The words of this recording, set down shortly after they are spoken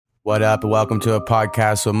What up, and welcome to a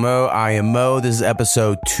podcast with Mo. I am Mo. This is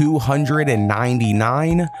episode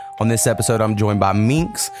 299. On this episode, I'm joined by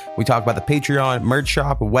Minx. We talk about the Patreon, merch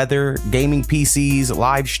shop, weather, gaming PCs,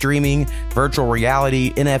 live streaming, virtual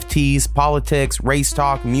reality, NFTs, politics, race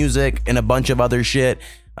talk, music, and a bunch of other shit.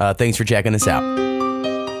 Thanks for checking us out.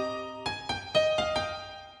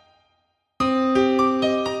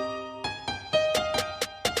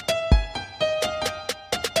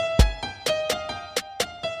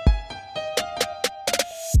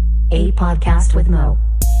 A podcast with Mo.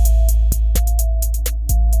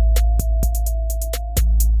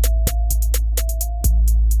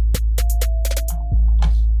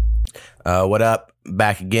 What up?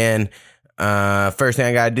 Back again. First thing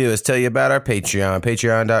I gotta do is tell you about our Patreon.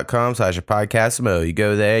 Patreon.com/podcast-mo. You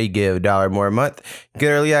go there, you give $1 more a month, you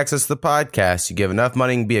get early access to the podcast. You give enough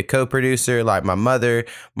money, you can be a co-producer like my mother,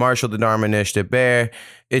 Marshall the Darmanish the Bear.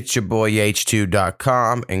 It's your boy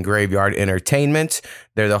H2.com and Graveyard Entertainment.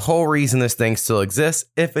 They're the whole reason this thing still exists,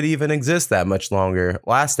 if it even exists that much longer.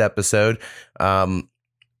 Last episode,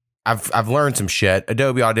 I've learned some shit.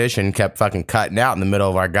 Adobe Audition kept fucking cutting out in the middle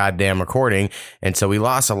of our goddamn recording, and so we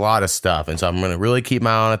lost a lot of stuff. And so I'm going to really keep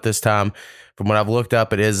my eye on it this time. From what I've looked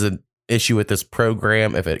up, it is an issue with this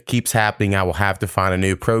program. If it keeps happening, I will have to find a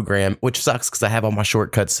new program, which sucks because I have all my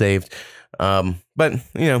shortcuts saved. But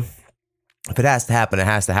you know, if it has to happen, it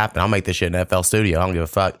has to happen. I'll make this shit in FL Studio. I don't give a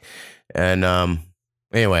fuck. And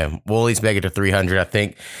anyway, we'll at least make it to 300, I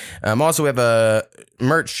think. Also, we have a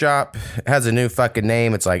merch shop. It has a new fucking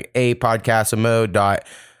name. It's like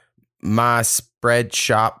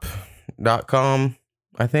apodcastamo.myspreadshop.com,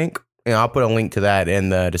 I think. You know, I'll put a link to that in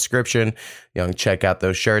the description. You can check out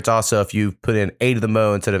those shirts. Also, if you put in A to the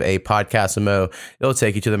Mo instead of A podcast of Mo, it'll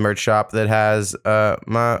take you to the merch shop that has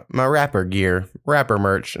my rapper gear, rapper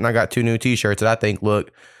merch. And I got 2 new t-shirts that I think look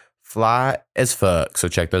fly as fuck. So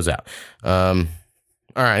check those out. All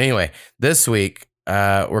right. Anyway, this week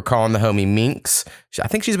we're calling the homie Minx. I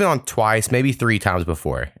think she's been on twice, maybe 3 times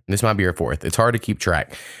before. This might be her 4th. It's hard to keep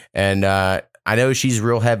track. And I know she's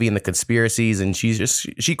real heavy in the conspiracies, and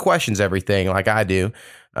she questions everything like I do.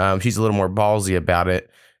 She's a little more ballsy about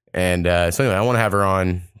it. And so anyway, I want to have her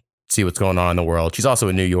on, see what's going on in the world. She's also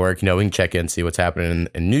in New York. You know, we can check in and see what's happening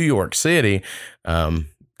in New York City,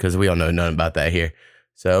 because we don't know nothing about that here.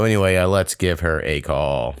 So anyway, let's give her a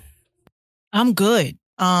call. I'm good.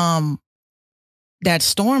 That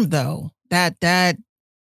storm though, that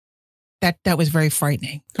was very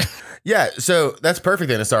frightening. Yeah, so that's perfect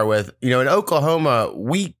then to start with. You know, in Oklahoma,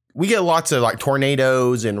 we get lots of like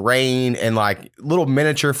tornadoes and rain and like little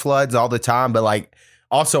miniature floods all the time, but like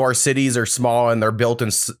also our cities are small and they're built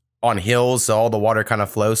on hills, so all the water kind of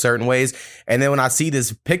flows certain ways. And then when I see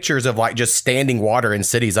these pictures of like just standing water in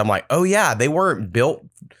cities, I'm like, oh yeah, they weren't built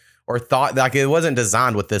or thought, like it wasn't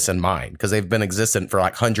designed with this in mind, because they've been existent for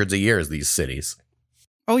like hundreds of years, these cities.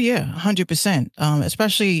 Oh yeah, 100%.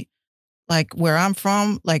 Especially like where I'm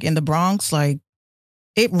from, like in the Bronx, like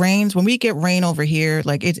it rains. When we get rain over here,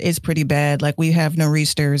 like it's pretty bad. Like we have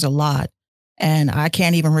nor'easters a lot. And I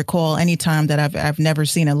can't even recall any time that I've never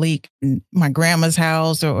seen a leak in my grandma's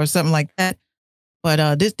house or something like that.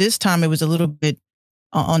 But this time it was a little bit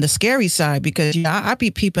on the scary side, because I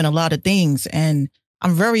be peeping a lot of things, and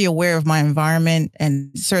I'm very aware of my environment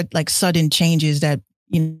and sudden changes that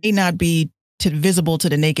may not be visible to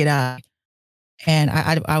the naked eye. And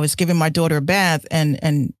I was giving my daughter a bath,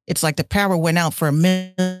 and it's like the power went out for a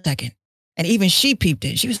millisecond, and even she peeped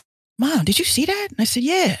it. She was, "Mom, did you see that?" And I said,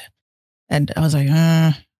 "Yeah." And I was like,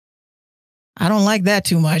 I don't like that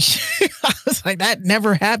too much. I was like, that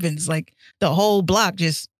never happens. Like the whole block,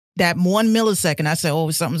 just that 1 millisecond. I said, oh,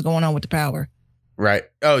 something's going on with the power. Right.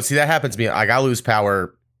 Oh, see, that happens to me. Like I lose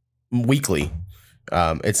power weekly.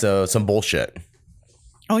 It's some bullshit.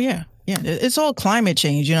 Oh, yeah. Yeah. It's all climate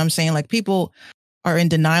change. You know what I'm saying? Like people are in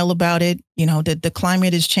denial about it. You know, the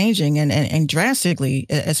climate is changing and drastically,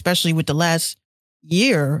 especially with the last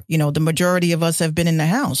year. You know, the majority of us have been in the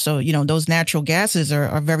house. So, you know, those natural gases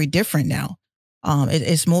are very different now.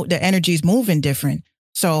 The energy is moving different.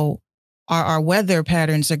 So our weather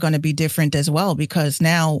patterns are going to be different as well, because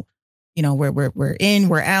now, you know, we're in,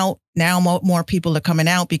 we're out. Now more people are coming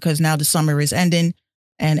out because now the summer is ending,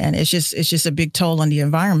 and it's just a big toll on the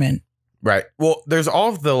environment. Right. Well, there's all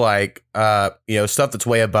of the like, stuff that's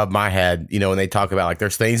way above my head, you know, when they talk about like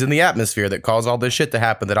there's things in the atmosphere that cause all this shit to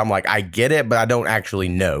happen that I'm like, I get it, but I don't actually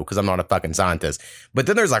know because I'm not a fucking scientist. But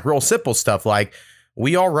then there's like real simple stuff like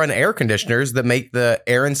we all run air conditioners that make the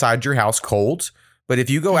air inside your house cold. But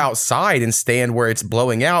if you go outside and stand where it's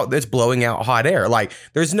blowing out hot air. Like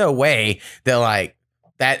there's no way that like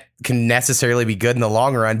that can necessarily be good in the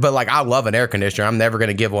long run. But like, I love an air conditioner. I'm never going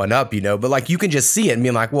to give one up, but like, you can just see it and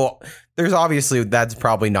be like, well, there's obviously, that's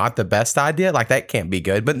probably not the best idea. Like, that can't be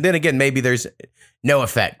good. But then again, maybe there's no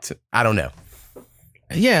effect. I don't know.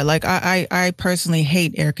 Yeah, like I personally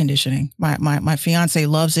hate air conditioning. My fiance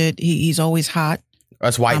loves it. He's always hot.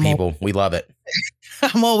 Us white people, we love it.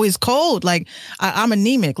 I'm always cold. Like I'm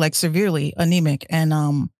anemic, like severely anemic, and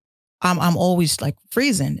I'm always like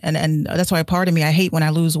freezing, and that's why part of me I hate when I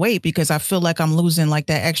lose weight because I feel like I'm losing like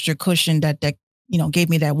that extra cushion that gave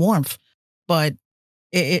me that warmth. But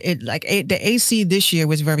the AC this year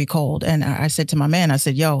was very cold, and I said to my man, I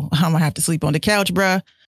said, "Yo, I'm gonna have to sleep on the couch, bruh,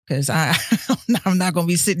 because I'm not gonna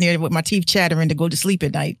be sitting there with my teeth chattering to go to sleep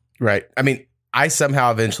at night." Right. I mean, I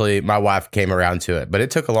somehow eventually, my wife came around to it, but it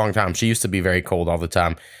took a long time. She used to be very cold all the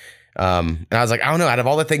time. And I was like, I don't know, out of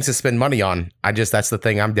all the things to spend money on, that's the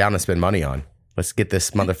thing I'm down to spend money on. Let's get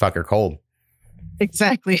this motherfucker cold.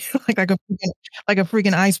 Exactly. like a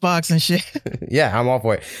freaking ice box and shit. Yeah, I'm all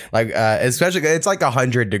for it. Like, especially, it's like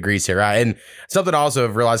 100 degrees here. Right? And something also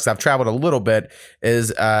I've realized, 'cause I've traveled a little bit,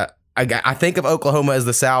 is, I think of Oklahoma as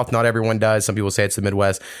the South. Not everyone does. Some people say it's the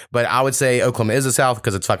Midwest, but I would say Oklahoma is the South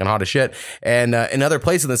because it's fucking hot as shit. And in other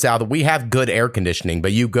places in the South, we have good air conditioning,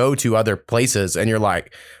 but you go to other places and you're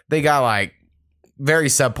like, they got like very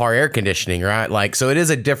subpar air conditioning, right? Like, so it is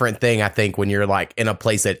a different thing. I think when you're like in a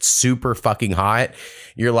place that's super fucking hot,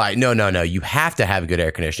 you're like, no, you have to have good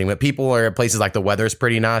air conditioning. But people are at places like the weather's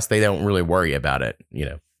pretty nice. They don't really worry about it,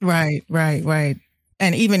 Right.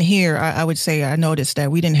 And even here, I would say I noticed that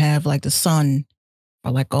we didn't have like the sun for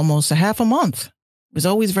like almost a half a month. It was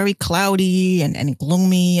always very cloudy and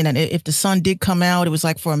gloomy. And then if the sun did come out, it was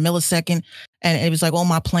like for a millisecond and it was like all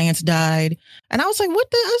my plants died. And I was like, I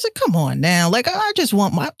was like, come on now. Like, I just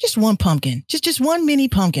want one pumpkin, just one mini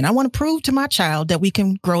pumpkin. I want to prove to my child that we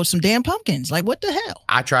can grow some damn pumpkins. Like, what the hell?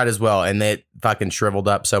 I tried as well. And it fucking shriveled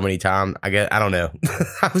up so many times. I don't know.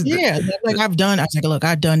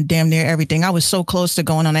 I've done damn near everything. I was so close to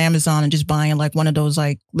going on Amazon and just buying like one of those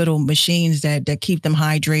like little machines that keep them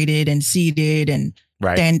hydrated and seeded and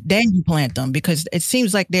right. Then you plant them because it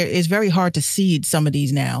seems like it's very hard to seed some of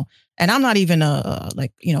these now. And I'm not even a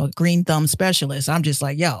green thumb specialist. I'm just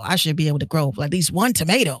like, yo, I should be able to grow at least one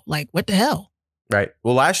tomato. Like, what the hell? Right.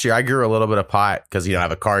 Well, last year I grew a little bit of pot because, I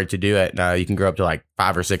have a card to do it. Now you can grow up to like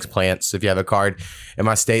 5 or 6 plants if you have a card in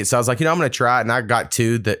my state. So I was like, I'm going to try it. And I got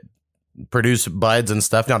 2 that produce buds and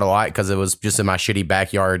stuff. Not a lot because it was just in my shitty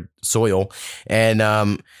backyard soil. And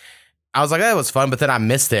I was like, that was fun. But then I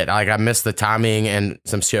missed it. Like, I missed the timing and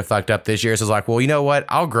some shit fucked up this year. So I was like, well, you know what?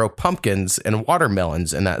 I'll grow pumpkins and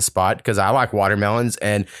watermelons in that spot because I like watermelons.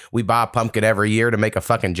 And we buy a pumpkin every year to make a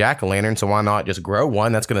fucking jack-o'-lantern. So why not just grow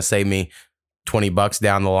one? That's going to save me $20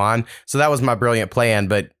 down the line. So that was my brilliant plan.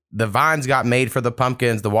 But the vines got made for the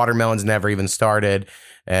pumpkins. The watermelons never even started.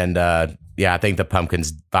 And I think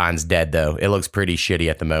the vine's dead, though. It looks pretty shitty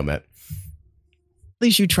at the moment. At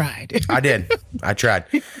least you tried. I did. I tried.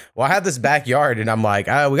 Well, I have this backyard and I'm like,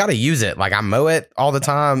 we got to use it. Like, I mow it all the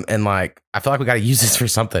time. And like, I feel like we got to use this for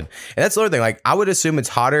something. And that's the other thing. Like, I would assume it's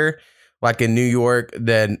hotter like in New York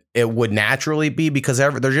than it would naturally be because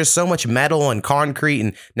there's just so much metal and concrete.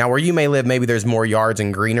 And now where you may live, maybe there's more yards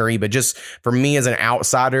and greenery. But just for me as an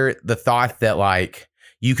outsider, the thought that like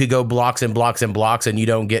you could go blocks and blocks and blocks and you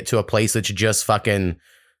don't get to a place that's just fucking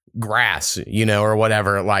grass, or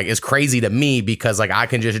whatever, like, is crazy to me because like I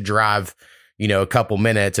can just drive, a couple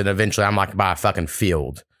minutes and eventually I'm like by a fucking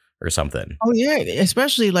field or something. Oh yeah,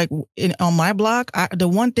 especially like on my block. The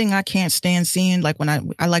one thing I can't stand seeing, like when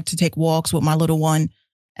I like to take walks with my little one,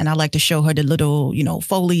 and I like to show her the little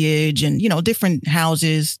foliage and different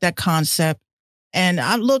houses, that concept. And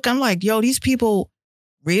I'm like, yo, these people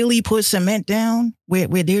really put cement down where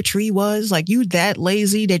their tree was. Like, you that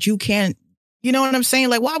lazy that you can't. You know what I'm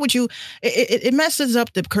saying? Like, why would you? It messes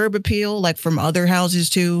up the curb appeal, like from other houses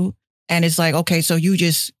too. And it's like, okay, so you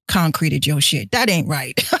just concreted your shit. That ain't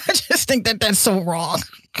right. I just think that's so wrong.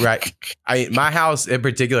 Right. My house in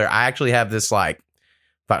particular, I actually have this like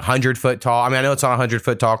 100-foot tall. I mean, I know it's not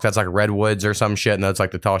 100-foot tall because that's like redwoods or some shit. And that's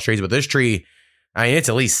like the tallest trees. But this tree, I mean, it's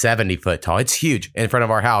at least 70-foot tall. It's huge in front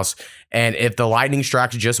of our house. And if the lightning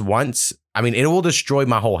strikes just once, I mean, it will destroy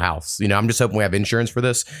my whole house. I'm just hoping we have insurance for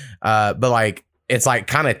this. But like, it's like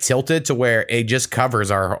kind of tilted to where it just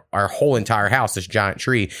covers our whole entire house, this giant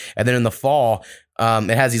tree. And then in the fall, it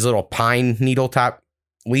has these little pine needle type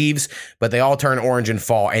leaves, but they all turn orange and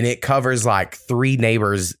fall. And it covers like 3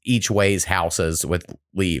 neighbors each way's houses with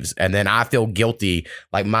leaves. And then I feel guilty,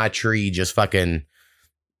 like my tree just fucking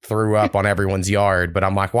threw up on everyone's yard, but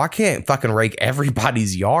I'm like, well, I can't fucking rake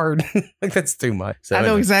everybody's yard. Like, that's too much. So I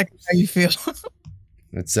know exactly how you feel.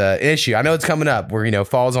 It's an issue. I know it's coming up. Where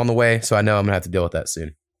fall's on the way, so I know I'm gonna have to deal with that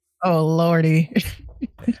soon. Oh lordy.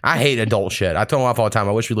 I hate adult shit. I tell my wife all the time.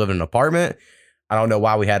 I wish we lived in an apartment. I don't know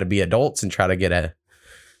why we had to be adults and try to get a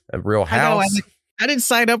real house. I didn't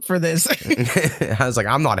sign up for this. I was like,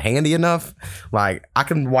 I'm not handy enough. Like, I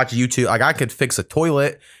can watch YouTube. Like, I could fix a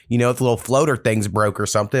toilet, if the little floater thing's broke or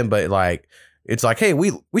something. But like, it's like, hey,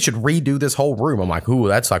 we should redo this whole room. I'm like, ooh,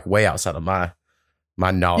 that's like way outside of my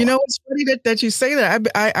knowledge. It's funny that you say that.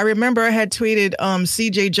 I remember I had tweeted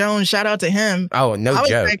CJ Jones. Shout out to him. Oh, no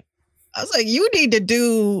joke. I was like, you need to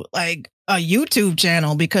do like a YouTube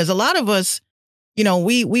channel, because a lot of us,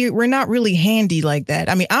 we're not really handy like that.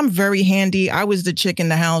 I mean, I'm very handy. I was the chick in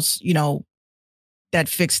the house, that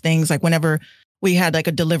fixed things. Like whenever we had like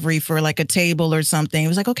a delivery for like a table or something, it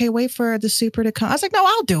was like, okay, wait for the super to come. I was like, no,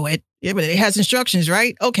 I'll do it. Yeah, but it has instructions,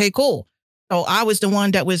 right? Okay, cool. So I was the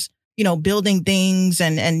one that was, building things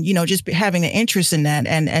and just having an interest in that.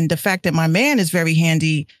 And the fact that my man is very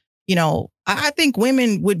handy, I think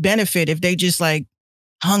women would benefit if they just like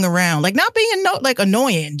hung around, like not being like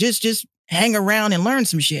annoying, just hang around and learn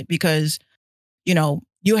some shit, because,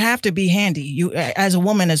 you have to be handy. You, as a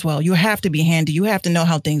woman as well, you have to be handy. You have to know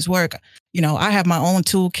how things work. I have my own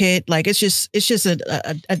toolkit. Like it's just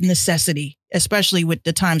a necessity, especially with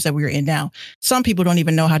the times that we're in now. Some people don't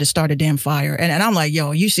even know how to start a damn fire. And I'm like, yo,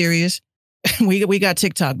 are you serious? we got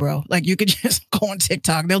TikTok, bro. Like you could just go on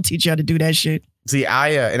TikTok. They'll teach you how to do that shit. See,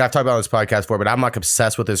 and I've talked about this podcast before, but I'm like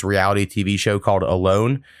obsessed with this reality TV show called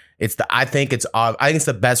Alone. I think it's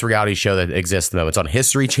the best reality show that exists at the moment. It's on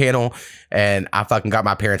History Channel, and I fucking got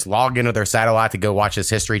my parents logged into their satellite to go watch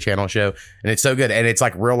this History Channel show, and it's so good. And it's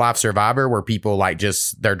like real life Survivor, where people like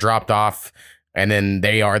they're dropped off, and then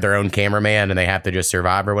they are their own cameraman, and they have to just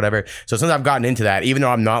survive or whatever. So since I've gotten into that, even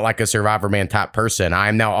though I'm not like a Survivor man type person,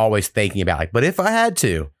 I'm now always thinking about like, but if I had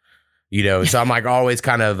to, so I'm like always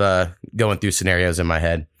kind of going through scenarios in my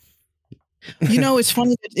head. It's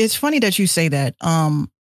funny. It's funny that you say that.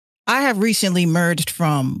 I have recently merged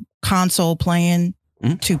from console playing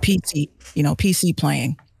to PC, PC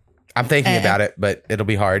playing. I'm thinking about it, but it'll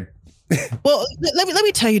be hard. Well, let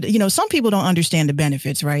me tell you, some people don't understand the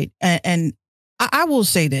benefits, right? And I will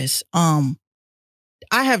say this. I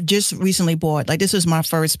have just recently bought, like, this is my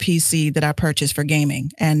first PC that I purchased for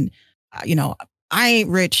gaming. And, I ain't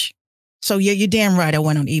rich. So yeah, you're damn right. I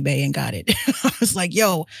went on eBay and got it. I was like,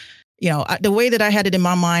 yo, the way that I had it in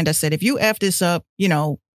my mind, I said, if you F this up,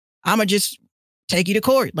 I'm going to just take you to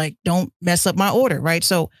court. Like, don't mess up my order. Right.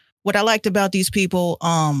 So what I liked about these people,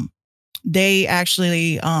 they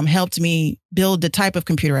actually helped me build the type of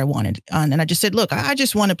computer I wanted. And I just said, look, I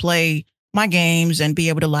just want to play my games and be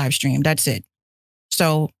able to live stream. That's it.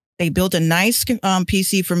 So they built a nice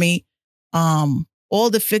PC for me. All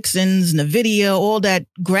the fixings and the video, all that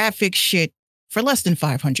graphic shit for less than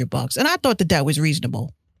 $500. And I thought that was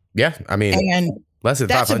reasonable. Yeah. I mean, and less than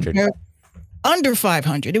 500. Under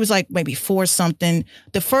 500. It was like maybe 4 something.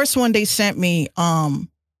 The first one they sent me, I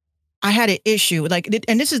had an issue. Like,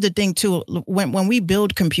 and this is the thing too. When we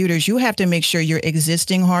build computers, you have to make sure your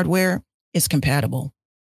existing hardware is compatible,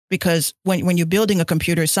 because when you're building a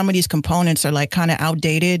computer, some of these components are like kind of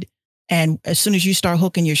outdated. And as soon as you start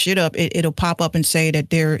hooking your shit up, it'll pop up and say that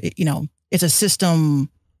it's a system.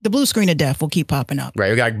 The blue screen of death will keep popping up.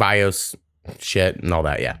 Right. We got like BIOS shit and all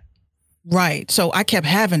that. Yeah. Right. So I kept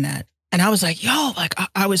having that. And I was like, yo, like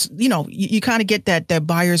I was, you kind of get that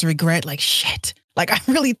buyer's regret, like, shit, like I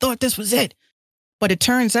really thought this was it. But it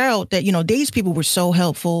turns out that, these people were so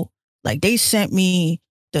helpful. Like they sent me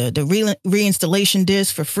the reinstallation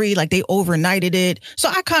disk for free. Like they overnighted it. So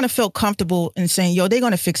I kind of felt comfortable in saying, yo, they're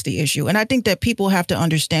going to fix the issue. And I think that people have to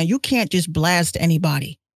understand, you can't just blast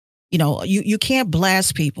anybody. You can't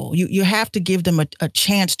blast people. You have to give them a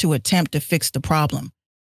chance to attempt to fix the problem.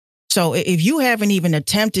 So if you haven't even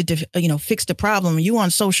attempted to, fix the problem, you on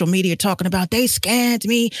social media talking about they scammed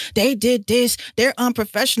me, they did this, they're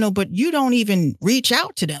unprofessional, but you don't even reach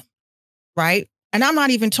out to them, right? And I'm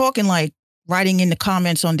not even talking like writing in the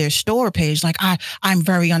comments on their store page, like I'm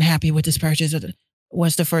very unhappy with this purchase.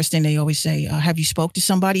 What's the first thing they always say? Have you spoke to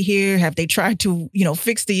somebody here? Have they tried to,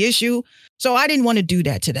 fix the issue? So I didn't want to do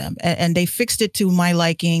that to them, and they fixed it to my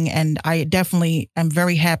liking, and I definitely am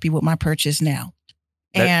very happy with my purchase now.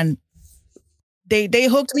 And they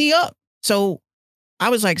hooked me up. So I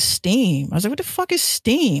was like, Steam. I was like, what the fuck is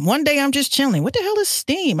Steam? One day I'm just chilling. What the hell is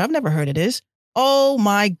Steam? I've never heard of this. Oh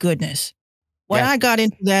my goodness. When I got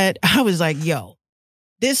into that, I was like, yo,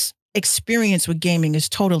 this experience with gaming is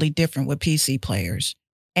totally different with PC players.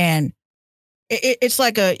 And it's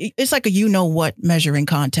like a measuring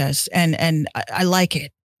contest. And I like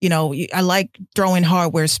it. I like throwing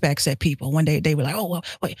hardware specs at people when they were like, oh, well,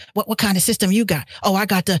 wait, what kind of system you got? Oh, I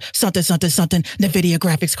got the something, NVIDIA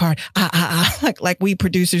graphics card. Like we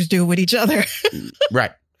producers do with each other.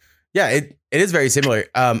 Right. Yeah, it is very similar.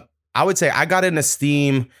 I would say I got into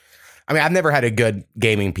Steam. I mean, I've never had a good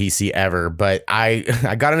gaming PC ever, but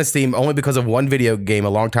I got into Steam only because of one video game a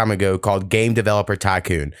long time ago called Game Developer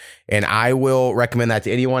Tycoon. And I will recommend that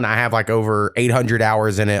to anyone. I have like over 800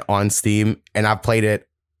 hours in it on Steam, and I've played it.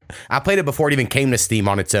 I played it before it even came to Steam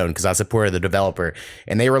on its own because I supported the developer.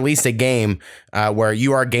 And they released a game where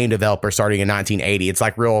you are a game developer starting in 1980. It's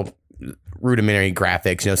like real rudimentary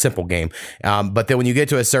graphics, simple game. But then when you get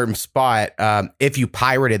to a certain spot, if you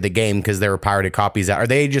pirated the game, because there were pirated copies out, or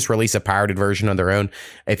they just released a pirated version of their own.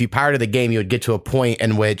 If you pirated the game, you would get to a point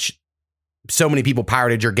in which so many people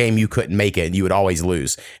pirated your game, you couldn't make it and you would always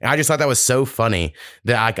lose. And I just thought that was so funny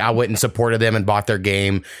that I went and supported them and bought their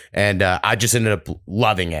game. And I just ended up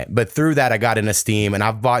loving it. But through that, I got into Steam and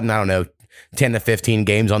I've bought, I don't know, 10 to 15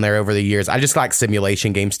 games on there over the years. I just like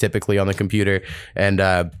simulation games typically on the computer. And,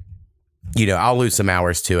 I'll lose some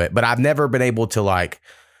hours to it, but I've never been able to like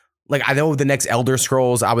I know the next Elder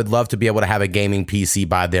Scrolls, I would love to be able to have a gaming PC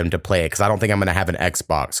by them to play it because I don't think I'm going to have an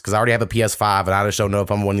Xbox because I already have a PS5 and I just don't know if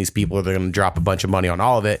I'm one of these people that are going to drop a bunch of money on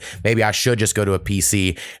all of it. Maybe I should just go to a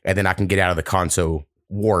PC and then I can get out of the console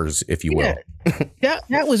wars, if you will.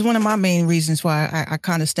 That was one of my main reasons why I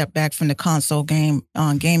kind of stepped back from the console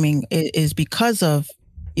gaming is because of,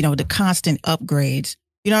 the constant upgrades.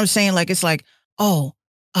 You know what I'm saying? Like, it's like,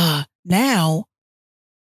 now,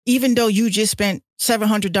 even though you just spent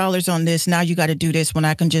 $700 on this, now you got to do this when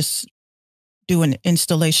I can just do an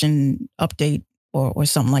installation update or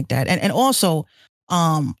something like that. And also,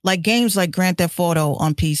 like games like Grand Theft Auto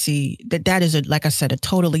on PC, that is like I said, a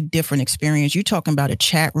totally different experience. You're talking about a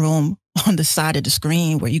chat room on the side of the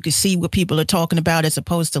screen where you can see what people are talking about as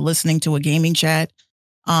opposed to listening to a gaming chat.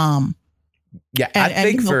 I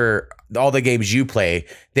think for all the games you play,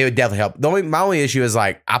 they would definitely help. My only issue is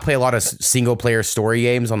like I play a lot of single player story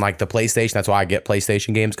games on like the PlayStation. That's why I get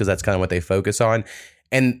PlayStation games because that's kind of what they focus on.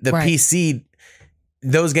 And the PC,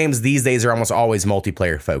 those games these days are almost always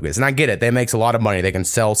multiplayer focused. And I get it. That makes a lot of money. They can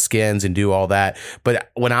sell skins and do all that.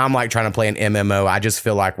 But when I'm like trying to play an MMO, I just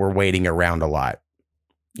feel like we're waiting around a lot.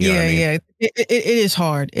 You know what I mean? Yeah. It is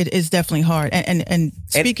hard. It is definitely hard. And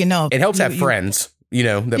speaking of, it helps have friends,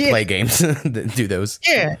 that play games that do those.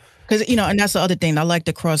 Yeah. Because, and that's the other thing. I like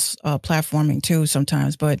the cross platforming too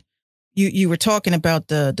sometimes. But you were talking about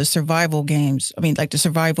the survival games. I mean, like the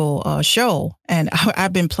survival show. And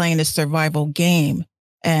I've been playing this survival game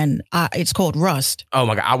and it's called Rust. Oh,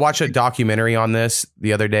 my God. I watched a documentary on this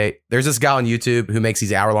the other day. There's this guy on YouTube who makes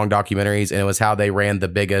these hour-long documentaries. And it was how they ran the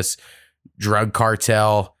biggest drug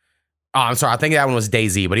cartel. Oh, I'm sorry. I think that one was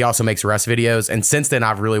DayZ, but he also makes Rust videos. And since then,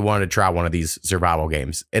 I've really wanted to try one of these survival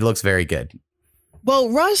games. It looks very good. Well,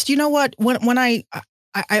 Rust, you know what? When I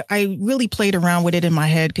really played around with it in my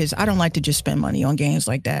head because I don't like to just spend money on games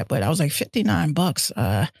like that. But I was like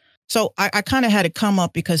 $59. So I kind of had to come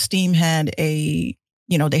up because Steam had they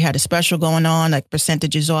had a special going on, like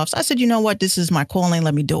percentages off. So I said, you know what? This is my calling.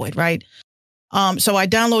 Let me do it. Right. So I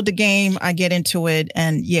download the game, I get into it,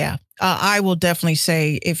 and I will definitely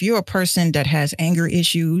say if you're a person that has anger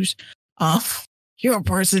issues, you're a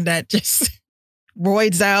person that just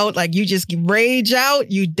roids out, like you just rage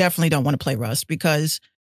out, you definitely don't want to play Rust because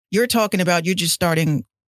you're talking about you're just starting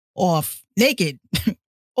off naked.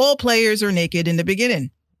 All players are naked in the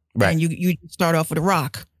beginning. Right. And you start off with a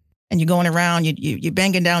rock. And you're going around, you're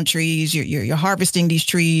banging down trees, you're harvesting these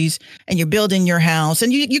trees, and you're building your house,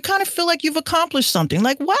 and you kind of feel like you've accomplished something.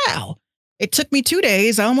 Like, wow, it took me 2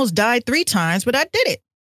 days. I almost died 3 times, but I did it.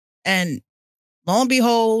 And lo and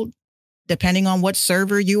behold, depending on what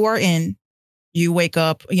server you are in, you wake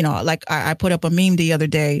up, like I put up a meme the other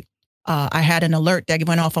day. I had an alert that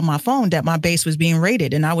went off on my phone that my base was being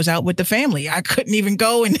raided, and I was out with the family. I couldn't even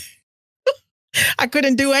go and I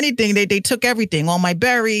couldn't do anything. They took everything, all my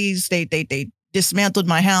berries. They dismantled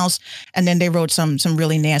my house, and then they wrote some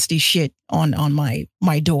really nasty shit on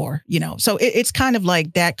my door. So it's kind of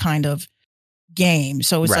like that kind of game.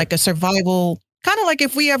 So it's like a survival, kind of like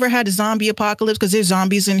if we ever had a zombie apocalypse, because there's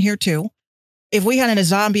zombies in here too. If we had a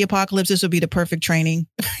zombie apocalypse, this would be the perfect training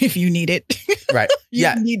if you need it. Right? You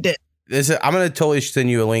need it. I'm going to totally send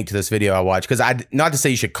you a link to this video I watched because not to say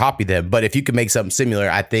you should copy them, but if you could make something similar,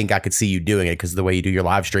 I think I could see you doing it because of the way you do your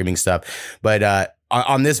live streaming stuff. But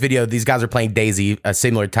on this video, these guys are playing DayZ, a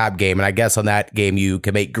similar type game. And I guess on that game, you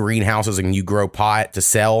can make greenhouses and you grow pot to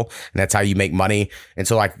sell. And that's how you make money. And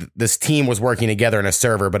so like this team was working together in a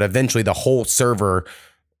server, but eventually the whole server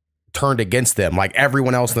turned against them. Like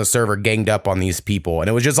everyone else in the server ganged up on these people, and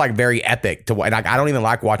it was just like very epic to. And I don't even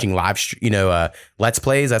like watching let's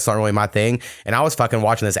plays. That's not really my thing. And I was fucking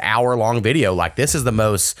watching this hour-long video. Like, this is the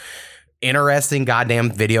most interesting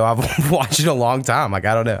goddamn video I've watched in a long time. Like,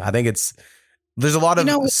 I don't know. I think there's a lot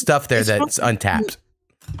of stuff there that's untapped.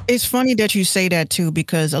 It's funny that you say that too,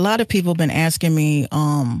 because a lot of people have been asking me,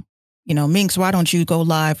 Minx, why don't you go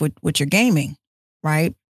live with your gaming,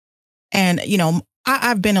 right? And,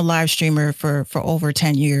 I've been a live streamer for over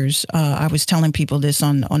 10 years. I was telling people this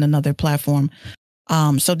on another platform.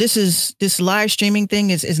 So this live streaming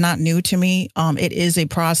thing is not new to me. It is a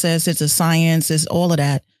process. It's a science. It's all of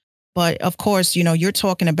that. But of course, you're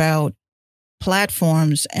talking about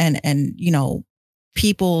platforms and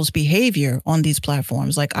people's behavior on these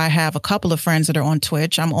platforms. Like, I have a couple of friends that are on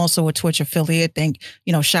Twitch. I'm also a Twitch affiliate.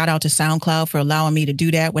 Shout out to SoundCloud for allowing me to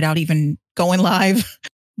do that without even going live.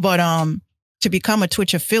 But to become a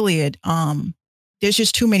Twitch affiliate, there's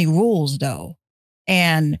just too many rules though.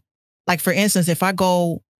 And like, for instance, if I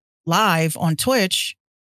go live on Twitch,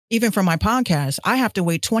 even for my podcast, I have to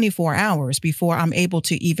wait 24 hours before I'm able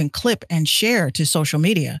to even clip and share to social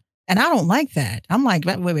media. And I don't like that. I'm like,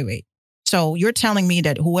 wait. So you're telling me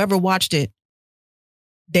that whoever watched it,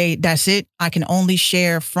 that's it. I can only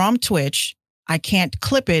share from Twitch. I can't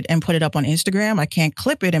clip it and put it up on Instagram. I can't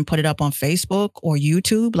clip it and put it up on Facebook or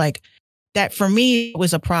YouTube. Like, that for me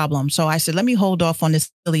was a problem. So I said, let me hold off on this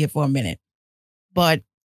affiliate for a minute. But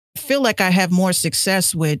I feel like I have more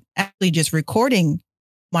success with actually just recording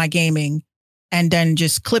my gaming and then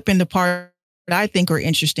just clipping the part that I think are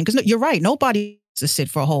interesting. Because you're right. Nobody has to sit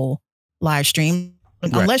for a whole live stream.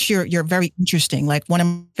 Right. Unless you're very interesting. Like, one of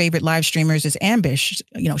my favorite live streamers is Ambish.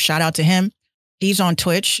 Shout out to him. He's on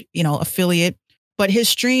Twitch, affiliate, but his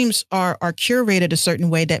streams are curated a certain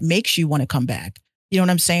way that makes you want to come back. You know what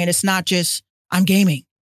I'm saying? It's not just, I'm gaming.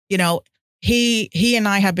 He and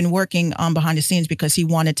I have been working on behind the scenes because he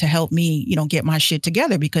wanted to help me, get my shit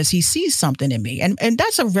together because he sees something in me. And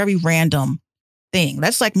that's a very random thing.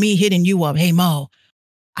 That's like me hitting you up. Hey, Mo,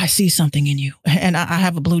 I see something in you and I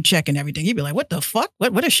have a blue check and everything. You'd be like, what the fuck?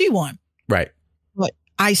 What does she want? Right. But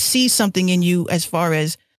I see something in you as far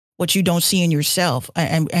as what you don't see in yourself.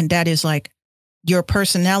 And that is like, your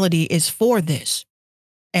personality is for this.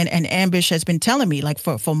 And Ambish has been telling me like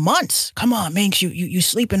for months, come on, Minx, you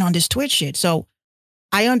sleeping on this Twitch shit. So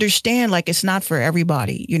I understand, like, it's not for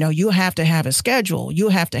everybody. You have to have a schedule. You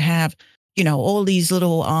have to have, all these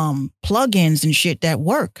little plugins and shit that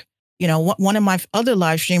work. One of my other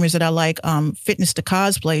live streamers that I like, Fitness to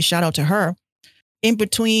Cosplay, shout out to her. In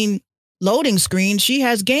between loading screens, she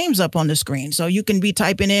has games up on the screen. So you can be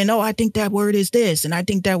typing in, I think that word is this, and I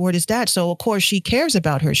think that word is that. So of course she cares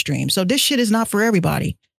about her stream. So this shit is not for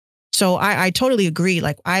everybody. So I totally agree.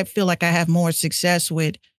 Like, I feel like I have more success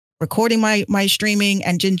with recording my streaming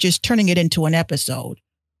and just turning it into an episode.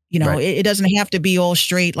 Right. It doesn't have to be all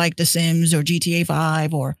straight like The Sims or GTA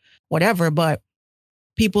 5 or whatever, but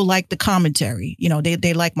people like the commentary.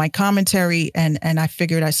 They like my commentary. And I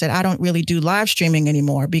said, I don't really do live streaming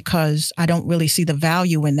anymore because I don't really see the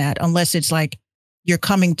value in that unless it's like you're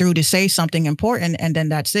coming through to say something important and then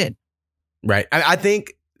that's it. Right. I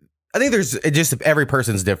think there's just, every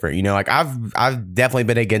person's different. Like, I've definitely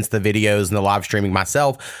been against the videos and the live streaming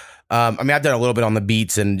myself. I've done a little bit on the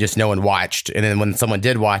beats and just no one watched. And then when someone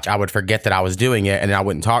did watch, I would forget that I was doing it and I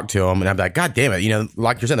wouldn't talk to them. And I'd be like, God damn it.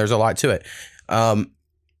 Like you're saying, there's a lot to it. But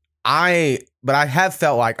I have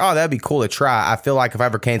felt like, that'd be cool to try. I feel like if I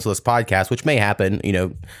ever cancel this podcast, which may happen,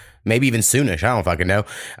 maybe even soonish, I don't fucking know.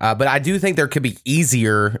 But I do think there could be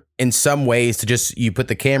easier in some ways to just, you put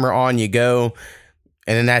the camera on, you go,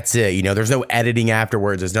 and then that's it. There's no editing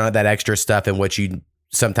afterwards. There's none of that extra stuff in what you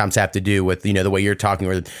sometimes have to do with, the way you're talking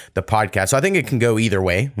or the podcast. So I think it can go either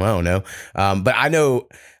way. Well, I don't know. But I know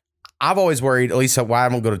I've always worried, at least why I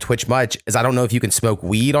don't go to Twitch much, is I don't know if you can smoke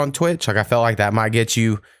weed on Twitch. Like, I felt like that might get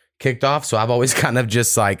you kicked off. So I've always kind of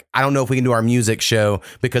just like, I don't know if we can do our music show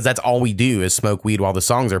because that's all we do is smoke weed while the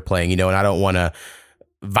songs are playing, and I don't want to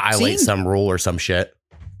violate some rule or some shit.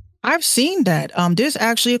 I've seen that. There's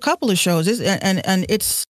actually a couple of shows, and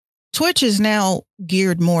it's Twitch is now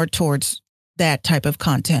geared more towards that type of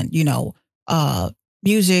content,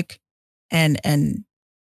 music and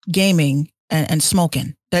gaming and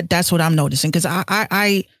smoking. That's what I'm noticing, because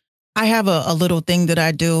I have a little thing that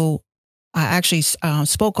I do. I actually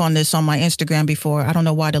spoke on this on my Instagram before. I don't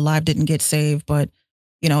know why the live didn't get saved, but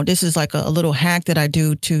this is like a little hack that I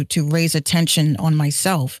do to raise attention on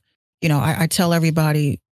myself. I tell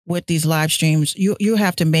everybody with these live streams, you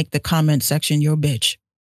have to make the comment section your bitch,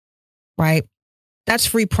 right? That's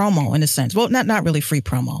free promo in a sense. Well, not really free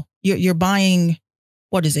promo. You're buying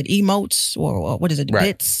what is it, emotes or what is it, Right.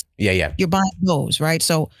 bits? Yeah. You're buying those, right?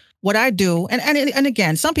 So what I do, and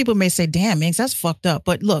again, some people may say, damn, Minx, that's fucked up.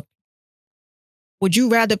 But look, would you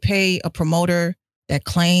rather pay a promoter that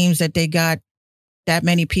claims that they got that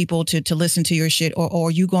many people to listen to your shit, or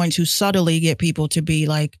are you going to subtly get people to be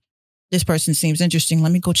like, this person seems interesting,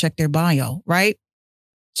 let me go check their bio, right?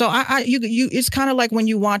 So it's kind of like when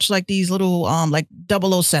you watch like these little like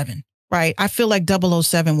 007, right? I feel like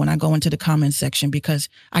 007 when I go into the comment section because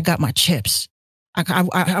I got my chips.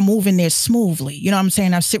 I move in there smoothly. You know what I'm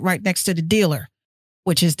saying? I sit right next to the dealer,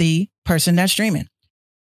 which is the person that's streaming.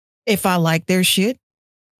 If I like their shit,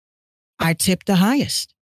 I tip the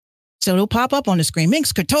highest. So it'll pop up on the screen.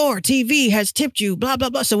 Minx Couture TV has tipped you, blah, blah,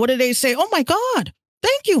 blah. So what do they say? Oh my God,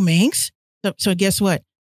 thank you, Minx. So guess what?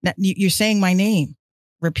 You're saying my name,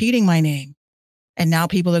 repeating my name. And now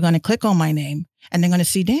people are going to click on my name and they're going to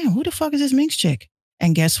see, damn, who the fuck is this Minx chick?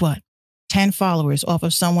 And guess what? 10 followers off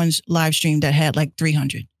of someone's live stream that had like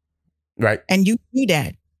 300. Right. And you do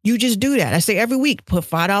that. You just do that. I say every week, put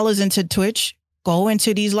 $5 into Twitch, go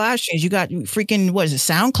into these live streams. You got freaking, what is it,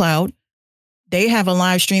 SoundCloud? They have a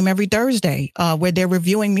live stream every Thursday where they're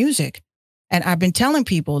reviewing music. And I've been telling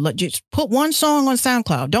people, look, just put one song on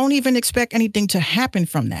SoundCloud. Don't even expect anything to happen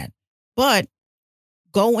from that. But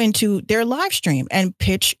go into their live stream and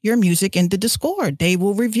pitch your music in the Discord. They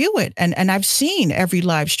will review it. And I've seen every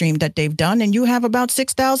live stream that they've done, and you have about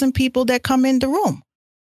 6,000 people that come in the room.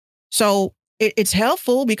 So it's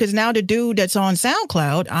helpful because now the dude that's on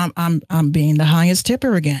SoundCloud, I'm being the highest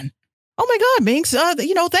tipper again. Oh my God, Minx,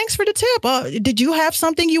 thanks for the tip. Did you have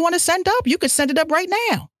something you want to send up? You could send it up right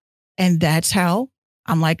now. And that's how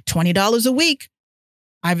I'm like $20 a week.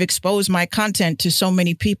 I've exposed my content to so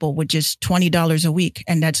many people with just $20 a week.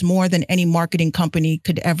 And that's more than any marketing company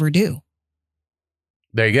could ever do.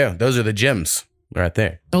 There you go. Those are the gems right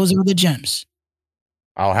there. Those are the gems.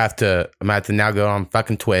 I'm gonna have to now go on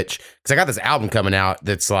fucking Twitch because I got this album coming out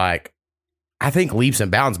that's like, I think leaps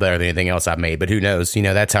and bounds better than anything else I've made, but who knows?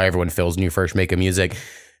 That's how everyone feels when you first make a music.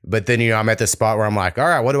 But then, I'm at this spot where I'm like, all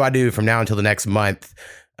right, what do I do from now until the next month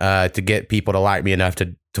to get people to like me enough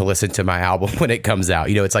to listen to my album when it comes out?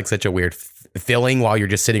 It's like such a weird feeling while you're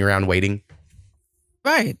just sitting around waiting.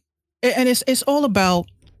 Right. And it's all about,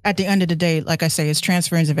 at the end of the day, like I say, it's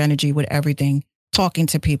transference of energy with everything, talking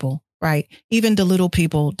to people, right? Even the little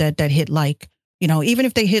people that hit like, even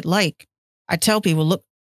if they hit like, I tell people, look,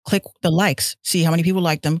 click the likes, see how many people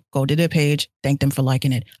like them, go to their page, thank them for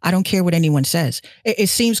liking it. I don't care what anyone says. It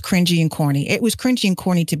seems cringy and corny. It was cringy and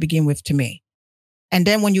corny to begin with to me. And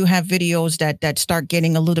then when you have videos that start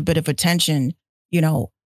getting a little bit of attention,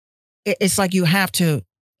 it's like you have to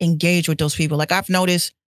engage with those people. Like I've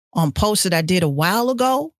noticed on posts that I did a while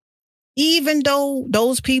ago, even though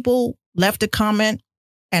those people left a comment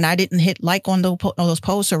and I didn't hit like on those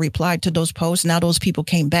posts or replied to those posts, now those people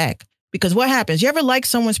came back. Because what happens? You ever like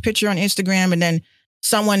someone's picture on Instagram and then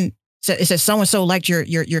someone says so-and-so liked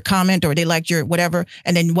your comment or they liked your whatever.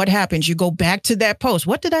 And then what happens? You go back to that post.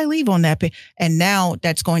 What did I leave on that page? And now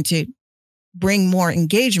that's going to bring more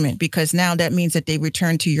engagement because now that means that they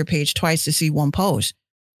return to your page twice to see one post,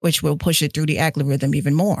 which will push it through the algorithm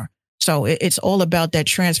even more. So it's all about that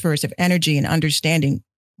transfers of energy and understanding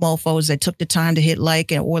mofos that took the time to hit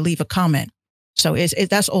like or leave a comment. So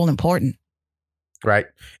that's all important. Right.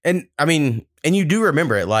 And I mean, and you do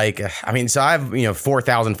remember it. Like, I mean, so I have,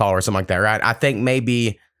 4,000 followers, something like that, right? I think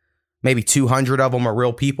maybe 200 of them are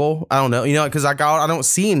real people. I don't know, because I don't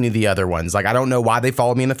see any of the other ones. Like, I don't know why they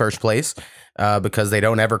follow me in the first place because they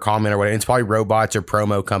don't ever comment or whatever. It's probably robots or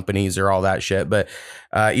promo companies or all that shit. But,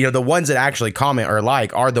 the ones that actually comment or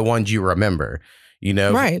like are the ones you remember.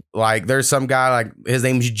 Right. Like there's some guy, like his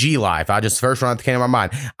name's G Life. First one that came to my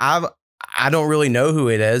mind. I don't really know who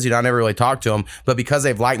it is. I never really talked to them, but because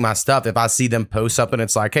they've liked my stuff, if I see them post something,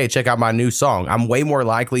 it's like, hey, check out my new song. I'm way more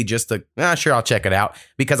likely just to, sure, I'll check it out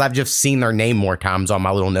because I've just seen their name more times on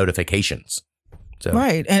my little notifications. So.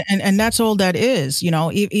 Right. And that's all that is,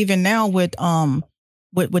 even now with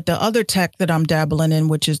the other tech that I'm dabbling in,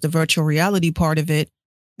 which is the virtual reality part of it.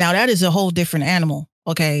 Now that is a whole different animal.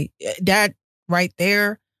 Okay. That right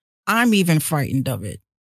there, I'm even frightened of it.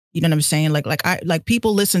 You know what I'm saying? Like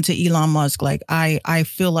people listen to Elon Musk. Like I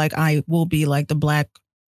feel like I will be like the black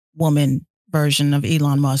woman version of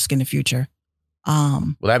Elon Musk in the future.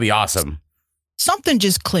 Well, that'd be awesome. Something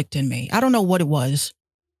just clicked in me. I don't know what it was.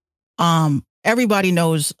 Everybody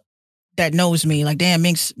knows me. Like, damn,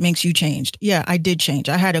 Minx, you changed. Yeah, I did change.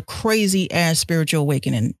 I had a crazy ass spiritual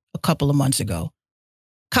awakening a couple of months ago.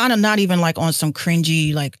 Kind of not even like on some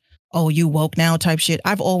cringy, like, oh, you woke now type shit.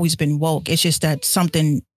 I've always been woke. It's just that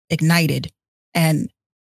something ignited. And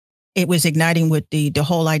it was igniting with the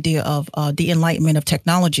whole idea of the enlightenment of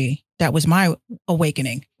technology. That was my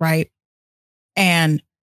awakening, right? And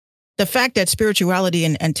the fact that spirituality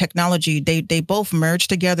and technology, they both merge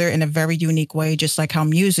together in a very unique way, just like how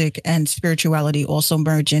music and spirituality also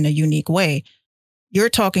merge in a unique way. You're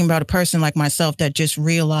talking about a person like myself that just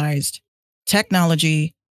realized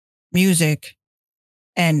technology, music,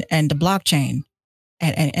 and the blockchain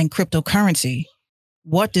and cryptocurrency.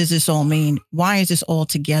 What does this all mean? Why is this all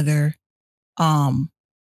together?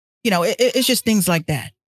 It's just things like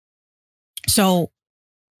that. So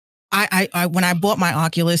I when I bought my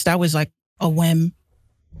Oculus, that was like a whim.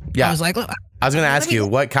 Yeah. I was like, look, I was going to ask you,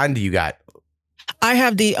 what kind do you got? I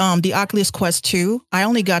have the Oculus Quest 2. I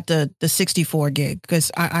only got the 64 gig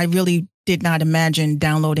because I really did not imagine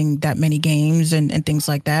downloading that many games and things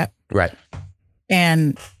like that. Right.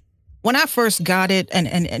 And when I first got it,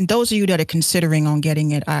 and those of you that are considering on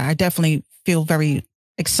getting it, I definitely feel very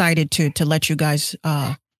excited to let you guys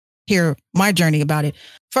hear my journey about it.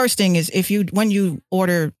 First thing is, when you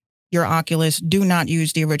order your Oculus, do not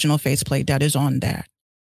use the original faceplate that is on that.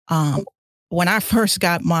 When I first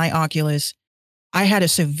got my Oculus, I had a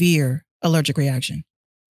severe allergic reaction.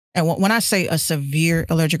 And when I say a severe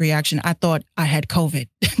allergic reaction, I thought I had COVID.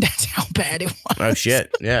 That's how bad it was. Oh,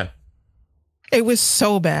 shit. Yeah. It was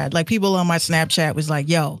so bad. Like, people on my Snapchat was like,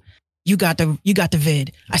 yo, you got the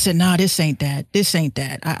vid. I said, nah, this ain't that. This ain't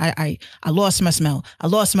that. I lost my smell. I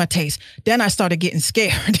lost my taste. Then I started getting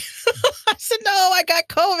scared. I said, no, I got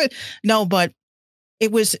COVID. No, but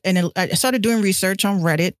it was, and I started doing research on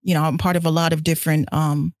Reddit. I'm part of a lot of different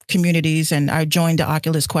communities, and I joined the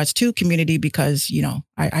Oculus Quest 2 community because,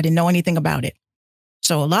 I didn't know anything about it.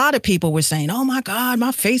 So a lot of people were saying, oh my God,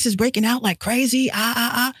 my face is breaking out like crazy.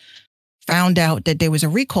 Found out that there was a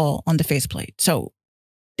recall on the faceplate. So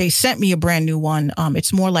they sent me a brand new one.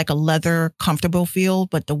 It's more like a leather comfortable feel,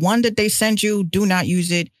 but the one that they send you, do not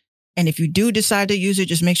use it. And if you do decide to use it,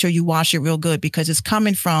 just make sure you wash it real good, because it's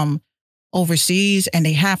coming from overseas and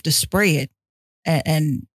they have to spray it.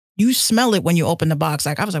 And you smell it when you open the box.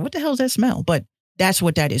 Like, I was like, what the hell is that smell? But that's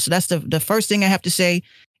what that is. So that's the first thing I have to say.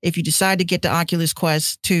 If you decide to get the Oculus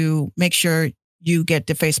Quest, to make sure you get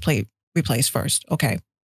the faceplate replaced first. Okay.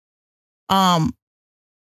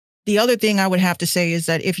 The other thing I would have to say is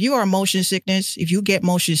that if you are if you get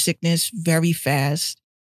motion sickness very fast,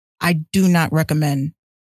 I do not recommend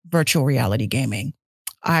virtual reality gaming.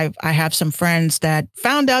 I have some friends that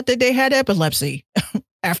found out that they had epilepsy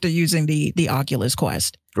after using the Oculus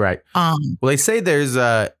Quest. Right. Well, they say there's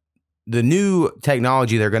the new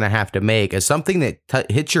technology they're going to have to make is something that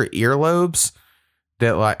hits your earlobes.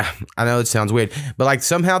 That, like, I know it sounds weird, but like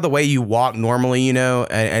somehow the way you walk normally,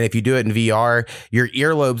 and if you do it in VR, your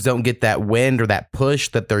earlobes don't get that wind or that push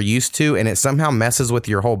that they're used to, and it somehow messes with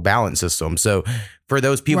your whole balance system. So for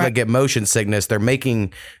those people that get motion sickness, they're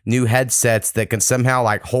making new headsets that can somehow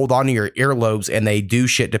like hold on to your earlobes, and they do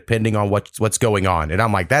shit depending on what's going on. And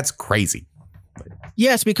I'm like, that's crazy.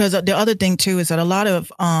 Yes, because the other thing too is that a lot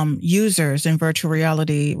of users in virtual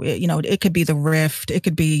reality, it could be the Rift, it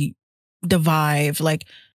could be the Vive, like,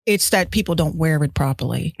 it's that people don't wear it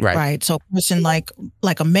properly, right? So a person like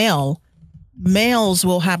a males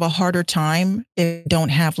will have a harder time if they don't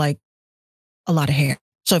have like a lot of hair.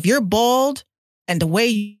 So if you're bald and the way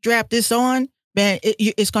you strap this on, man,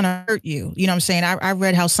 it's going to hurt you. You know what I'm saying? I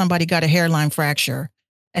read how somebody got a hairline fracture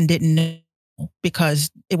and didn't know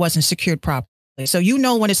because it wasn't secured properly. So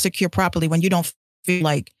when it's secured properly, when you don't feel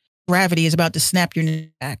like gravity is about to snap your neck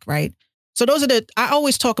back, right? So I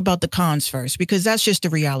always talk about the cons first, because that's just the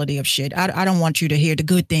reality of shit. I don't want you to hear the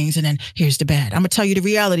good things and then here's the bad. I'm going to tell you the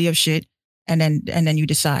reality of shit, and then you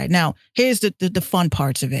decide. Now, here's the fun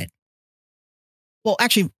parts of it. Well,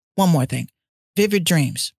 actually, one more thing. Vivid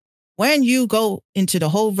dreams. When you go into the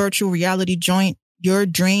whole virtual reality joint, your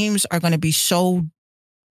dreams are going to be so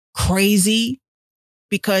crazy,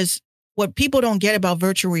 because what people don't get about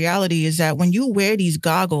virtual reality is that when you wear these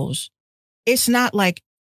goggles, it's not like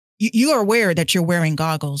you are aware that you're wearing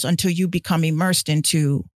goggles until you become immersed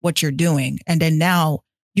into what you're doing. And then now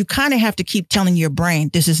you kind of have to keep telling your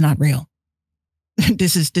brain, this is not real.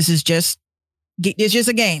 This is just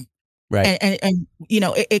a game. Right. And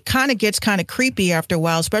it kind of gets kind of creepy after a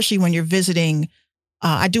while, especially when you're visiting.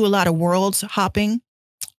 I do a lot of worlds hopping,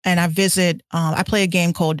 and I play a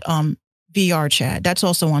game called VR Chat. That's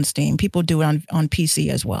also on Steam. People do it on PC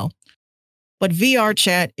as well. But VR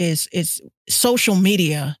Chat is social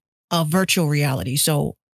media of virtual reality.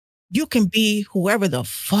 So you can be whoever the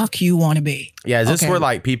fuck you want to be. Yeah. Is this where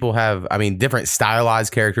like people have, different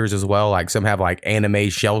stylized characters as well? Like some have like anime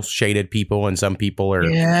shell shaded people, and some people are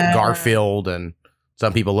Garfield, and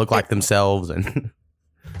some people look like themselves. And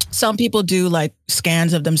Some people do like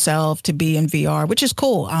scans of themselves to be in VR, which is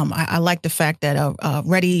cool. I like the fact that I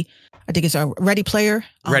think it's a Ready Player.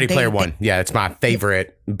 Ready Player One. Yeah, it's my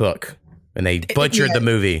favorite book. And they butchered the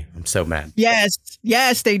movie. I'm so mad.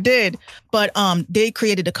 Yes, they did. But they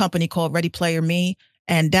created a company called Ready Player Me.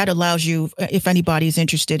 And that allows you, if anybody's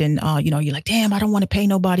interested in, you're like, damn, I don't want to pay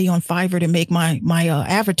nobody on Fiverr to make my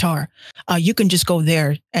avatar. You can just go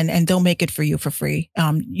there and they'll make it for you for free.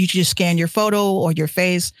 You just scan your photo or your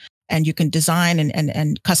face and you can design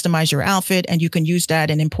and customize your outfit, and you can use that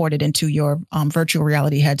and import it into your virtual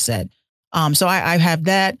reality headset. So I have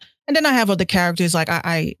that. And then I have other characters. Like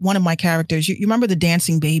one of my characters, you remember the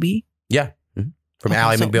dancing baby? Yeah. Mm-hmm. From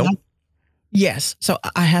Ally McBeal? Yes. So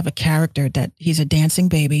I have a character that he's a dancing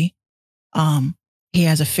baby. He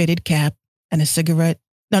has a fitted cap and a cigarette.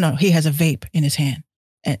 No, he has a vape in his hand,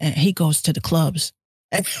 and he goes to the clubs.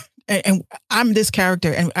 And I'm this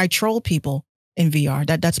character, and I troll people in VR.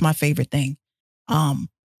 That's my favorite thing.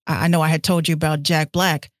 I know I had told you about Jack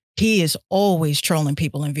Black. He is always trolling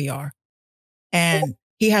people in VR, and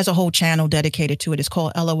he has a whole channel dedicated to it. It's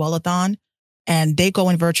called LOL-a-thon. And they go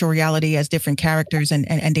in virtual reality as different characters,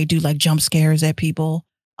 and they do like jump scares at people.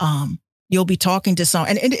 You'll be talking to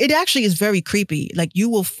someone, and it actually is very creepy. Like you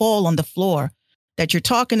will fall on the floor that you're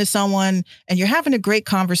talking to someone and you're having a great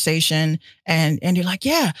conversation, and you're like,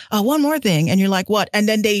 yeah, one more thing. And you're like, what? And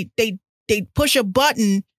then they push a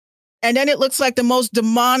button, and then it looks like the most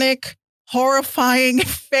demonic, horrifying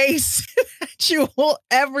face that you will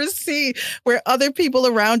ever see, where other people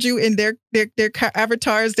around you in their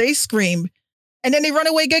avatars, they scream. And then they run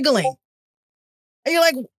away giggling. And you're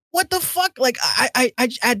like, what the fuck? Like, I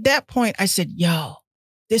at that point, I said, yo,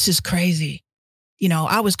 this is crazy.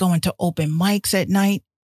 I was going to open mics at night.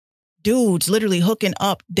 Dudes literally hooking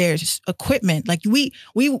up their equipment. Like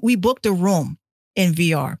we booked a room in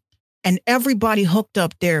VR, and everybody hooked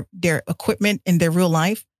up their equipment in their real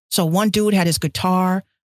life. So one dude had his guitar.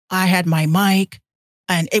 I had my mic,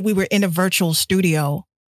 and we were in a virtual studio,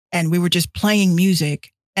 and we were just playing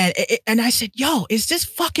music. And I said, yo, is this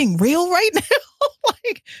fucking real right now?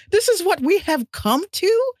 Like, this is what we have come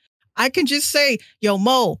to? I can just say, yo,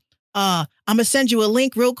 Mo, I'm going to send you a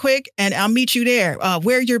link real quick and I'll meet you there.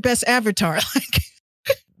 Wear your best avatar.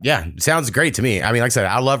 Yeah, sounds great to me. I mean, like I said,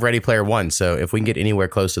 I love Ready Player One. So if we can get anywhere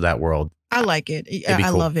close to that world. I like it. I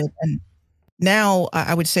cool. love it. And now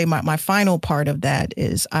I would say my final part of that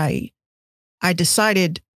is I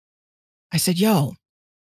decided, I said, yo,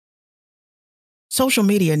 social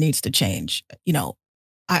media needs to change.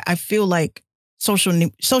 I feel like social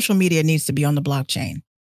media needs to be on the blockchain.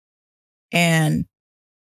 And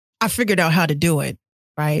I figured out how to do it,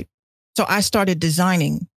 right? So I started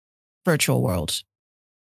designing virtual worlds.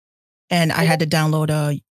 And I had to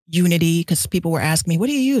download Unity because people were asking me, what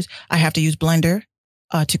do you use? I have to use Blender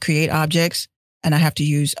to create objects. And I have to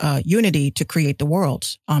use Unity to create the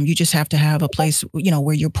worlds. You just have to have a place,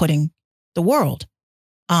 where you're putting the world.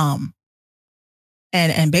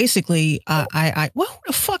 And basically, who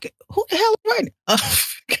the hell is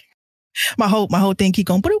right? My whole thing keep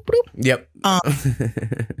going. Bloop, bloop. Yep.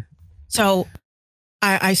 So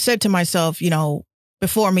I said to myself,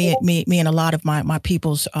 before me and a lot of my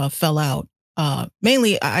peoples fell out.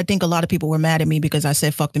 Mainly, I think a lot of people were mad at me because I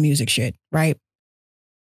said fuck the music shit, right?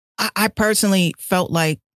 I personally felt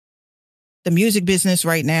like the music business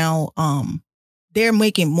right now, they're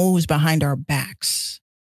making moves behind our backs.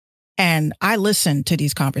 And I listen to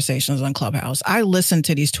these conversations on Clubhouse. I listen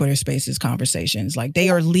to these Twitter Spaces conversations. Like, they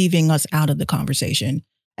are leaving us out of the conversation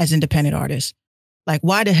as independent artists. Like,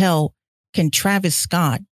 why the hell can Travis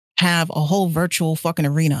Scott have a whole virtual fucking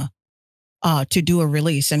arena to do a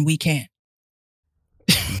release and we can't?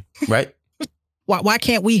 Right. Why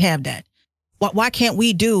can't we have that? Why can't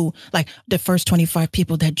we do like the first 25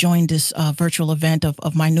 people that joined this virtual event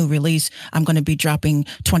of my new release? I'm going to be dropping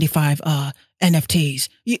 25 NFTs.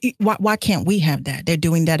 Why can't we have that? They're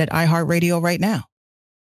doing that at iHeartRadio right now.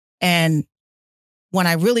 And when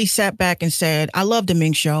I really sat back and said, I love the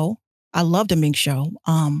Ming Show. I love the Ming Show.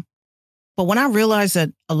 But when I realized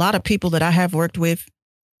that a lot of people that I have worked with,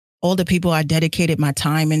 all the people I dedicated my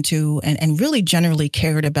time into and really generally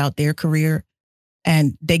cared about their career,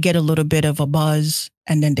 and they get a little bit of a buzz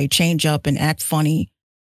and then they change up and act funny.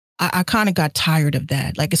 I kind of got tired of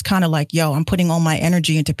that. Like, it's kind of like, yo, I'm putting all my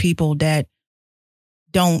energy into people that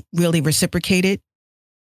don't really reciprocate it.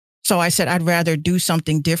 So I said, I'd rather do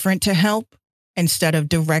something different to help instead of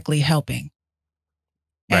directly helping.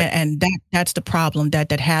 Right. And that's the problem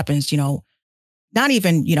that happens, not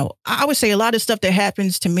even, I would say a lot of stuff that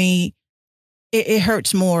happens to me, it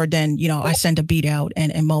hurts more than, I send a beat out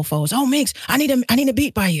and mofos. Oh, Mix, I need a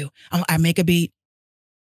beat by you. I make a beat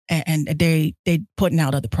and they putting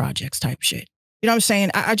out other projects type shit. You know what I'm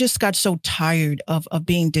saying? I just got so tired of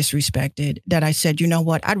being disrespected that I said, you know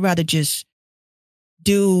what? I'd rather just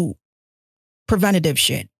do preventative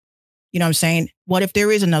shit. You know what I'm saying? What if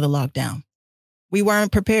there is another lockdown? We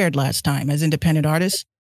weren't prepared last time as independent artists.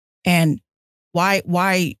 And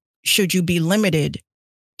why should you be limited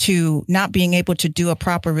to not being able to do a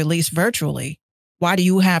proper release virtually? Why do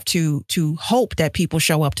you have to hope that people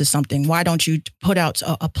show up to something? Why don't you put out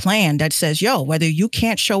a plan that says, yo, whether you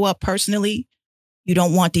can't show up personally, you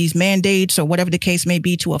don't want these mandates or whatever the case may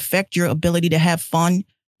be to affect your ability to have fun,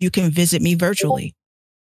 you can visit me virtually.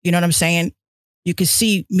 You know what I'm saying? You can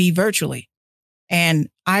see me virtually. And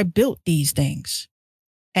I built these things.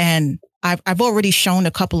 And I've already shown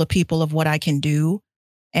a couple of people of what I can do.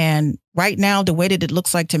 And right now, the way that it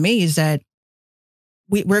looks like to me is that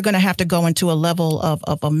we're going to have to go into a level of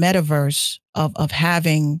a metaverse of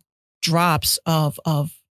having drops of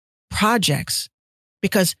projects,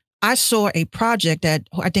 because I saw a project that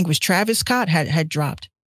I think was Travis Scott had dropped,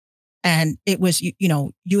 and it was,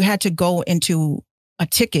 you had to go into a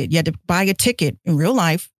ticket. You had to buy a ticket in real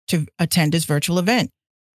life to attend this virtual event.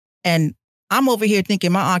 And I'm over here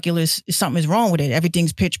thinking my Oculus, something is wrong with it.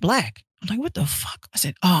 Everything's pitch black. I'm like, what the fuck? I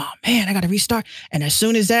said, oh man, I got to restart. And as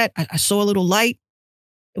soon as that, I saw a little light.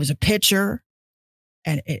 It was a picture,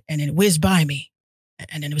 and it whizzed by me.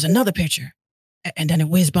 And then there was another picture, and then it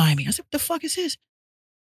whizzed by me. I said, what the fuck is this?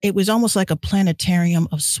 It was almost like a planetarium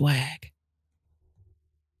of swag.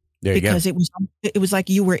 There you because go. it was like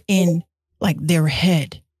you were in like their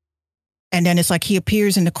head. And then it's like he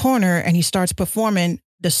appears in the corner and he starts performing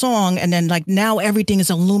the song. And then like now everything is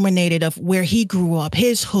illuminated of where he grew up,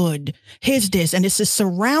 his hood, his this, and it's just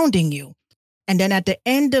surrounding you. And then at the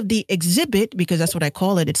end of the exhibit, because that's what I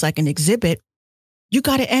call it, it's like an exhibit, you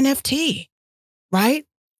got an NFT, right?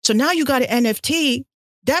 So now you got an NFT.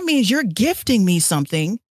 That means you're gifting me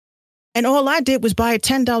something. And all I did was buy a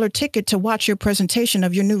 $10 ticket to watch your presentation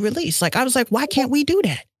of your new release. Like, I was like, why can't we do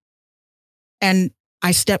that? And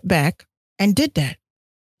I stepped back and did that.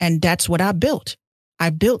 And that's what I built. I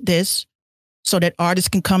built this so that artists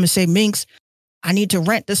can come and say, Minx, I need to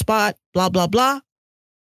rent the spot, blah, blah, blah.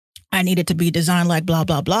 I need it to be designed like blah,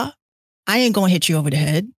 blah, blah. I ain't going to hit you over the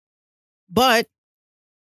head, but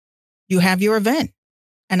you have your event.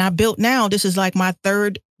 And I built now, this is like my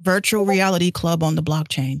third virtual reality club on the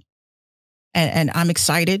blockchain. And I'm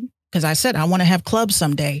excited because I said, I want to have clubs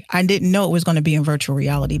someday. I didn't know it was going to be in virtual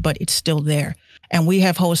reality, but it's still there. And we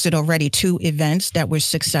have hosted already 2 events that were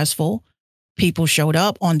successful. People showed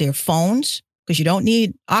up on their phones because you don't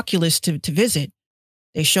need Oculus to visit.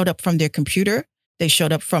 They showed up from their computer. They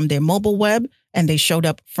showed up from their mobile web, and they showed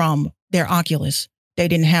up from their Oculus. They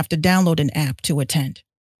didn't have to download an app to attend.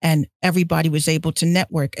 And everybody was able to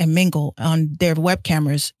network and mingle on their web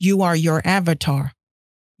cameras. You are your avatar.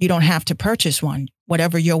 You don't have to purchase one.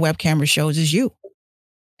 Whatever your web camera shows is you.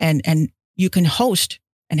 And you can host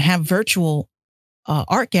and have virtual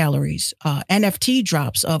art galleries, NFT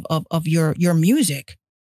drops of your music.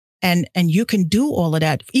 And you can do all of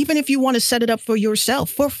that. Even if you want to set it up for yourself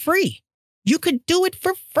for free, you could do it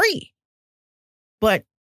for free. But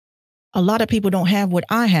a lot of people don't have what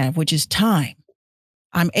I have, which is time.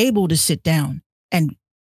 I'm able to sit down and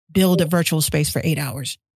build a virtual space for 8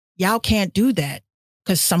 hours. Y'all can't do that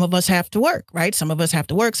because some of us have to work, right? Some of us have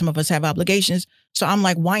to work. Some of us have obligations. So I'm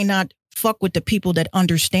like, why not fuck with the people that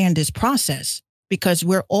understand this process? Because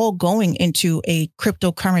we're all going into a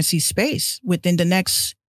cryptocurrency space within the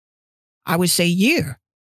next, I would say, year.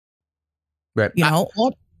 Right. You know,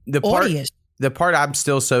 The part I'm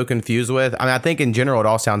still so confused with, I mean, I think in general, it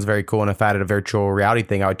all sounds very cool. And if I had a virtual reality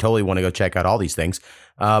thing, I would totally want to go check out all these things.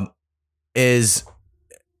 Is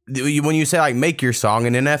when you say like, make your song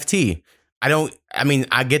an NFT,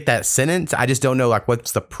 I get that sentence. I just don't know, like,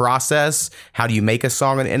 what's the process? How do you make a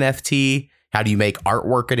song an NFT? How do you make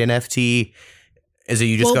artwork an NFT? Is it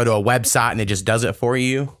you just go to a website and it just does it for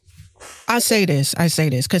you? I say this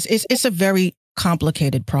because it's a very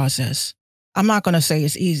complicated process. I'm not going to say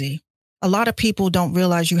it's easy. A lot of people don't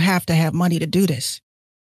realize you have to have money to do this.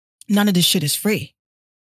 None of this shit is free.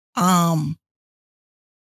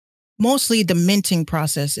 Mostly the minting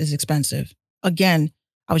process is expensive. Again,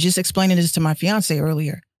 I was just explaining this to my fiance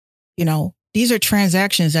earlier. You know, these are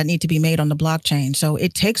transactions that need to be made on the blockchain. So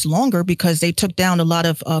it takes longer because they took down a lot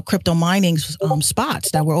of crypto mining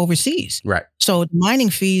spots that were overseas. Right. So mining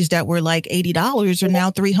fees that were like $80 are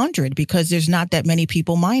now $300 because there's not that many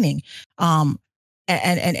people mining. And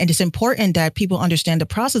it's important that people understand the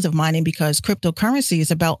process of mining because cryptocurrency is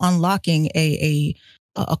about unlocking a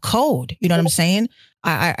a code. You know what I'm saying?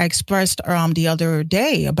 I expressed the other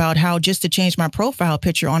day about how just to change my profile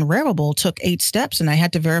picture on Rarible took 8 steps, and I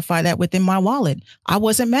had to verify that within my wallet. I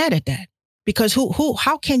wasn't mad at that because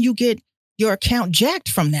how can you get your account jacked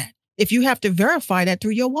from that if you have to verify that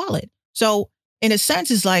through your wallet? So in a sense,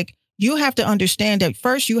 it's like you have to understand that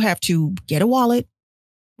first you have to get a wallet,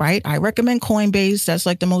 right? I recommend Coinbase. That's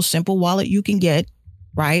like the most simple wallet you can get,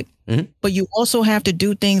 right? Mm-hmm. But you also have to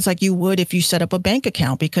do things like you would if you set up a bank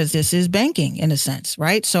account, because this is banking in a sense,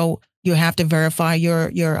 right? So you have to verify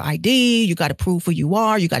your ID. You got to prove who you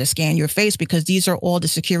are. You got to scan your face, because these are all the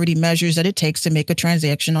security measures that it takes to make a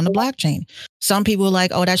transaction on the blockchain. Some people are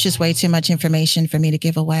like, oh, that's just way too much information for me to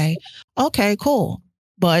give away. Okay, cool.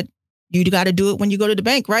 But you got to do it when you go to the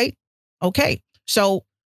bank, right? Okay. So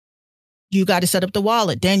you got to set up the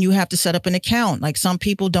wallet. Then you have to set up an account. Like some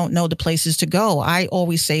people don't know the places to go. I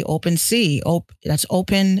always say OpenSea. That's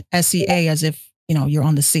Open SEA, as if, you're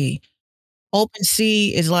on the sea.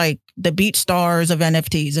 OpenSea is like the BeatStars of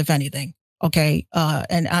NFTs, if anything. Okay.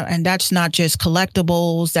 And that's not just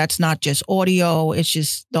collectibles. That's not just audio. It's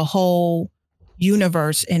just the whole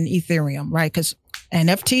universe in Ethereum, right? Because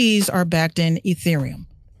NFTs are backed in Ethereum.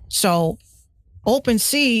 So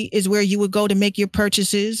OpenSea is where you would go to make your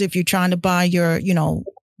purchases. If you're trying to buy your,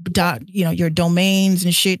 your domains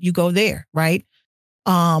and shit, you go there, right?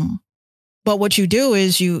 But what you do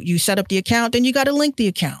is you set up the account, then you got to link the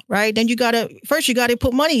account, right? Then you got to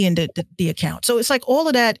put money into the account. So it's like all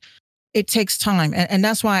of that, it takes time. And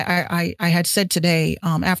that's why I had said today,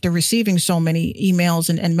 after receiving so many emails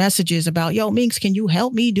and messages about, yo, Minx, can you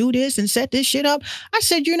help me do this and set this shit up? I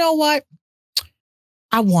said, you know what?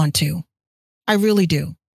 I want to. I really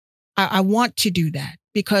do. I want to do that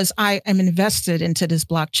because I am invested into this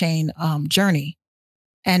blockchain journey.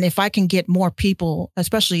 And if I can get more people,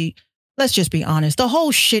 especially, let's just be honest, the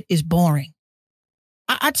whole shit is boring.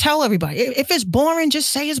 I tell everybody, if it's boring, just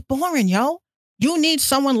say it's boring, yo. You need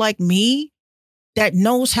someone like me that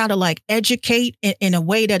knows how to like educate in a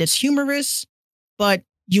way that is humorous, but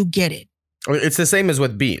you get it. It's the same as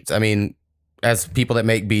with beats. I mean, as people that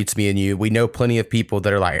make beats, me and you, we know plenty of people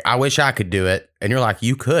that are like, I wish I could do it. And you're like,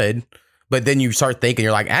 you could. But then you start thinking,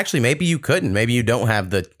 you're like, actually, maybe you couldn't. Maybe you don't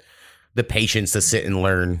have the patience to sit and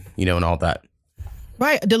learn, and all that.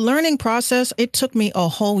 Right. The learning process, it took me a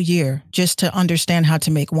whole year just to understand how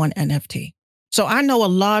to make one NFT. So I know a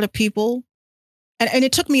lot of people, and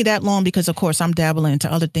it took me that long because, of course, I'm dabbling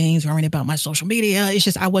into other things, worrying about my social media. It's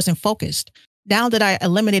just I wasn't focused. Now that I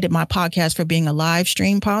eliminated my podcast for being a live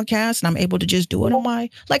stream podcast, and I'm able to just do it on my,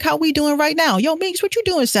 like how we doing right now. Yo, Minx, what you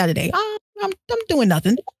doing Saturday? I'm doing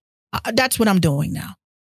nothing. That's what I'm doing now.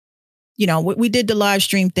 We did the live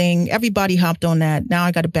stream thing. Everybody hopped on that. Now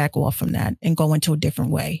I got to back off from that and go into a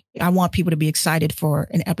different way. I want people to be excited for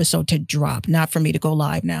an episode to drop, not for me to go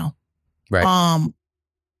live now. Right.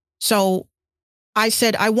 So I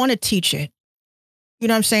said, I want to teach it. You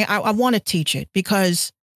know what I'm saying? I want to teach it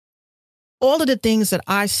because all of the things that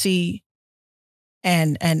I see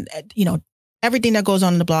and everything that goes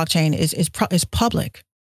on in the blockchain is public,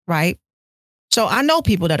 right? So I know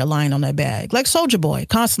people that are lying on their bag, like Soulja Boy,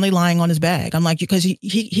 constantly lying on his bag. I'm like, because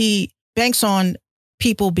he banks on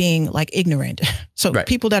people being like ignorant. So right.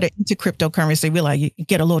 People that are into cryptocurrency, we're like,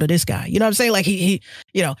 get a load of this guy. You know what I'm saying? Like he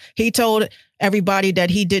told everybody that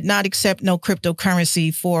he did not accept no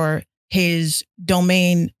cryptocurrency for his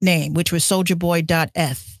domain name, which was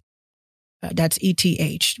souljaboy.eth. That's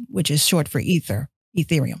ETH, which is short for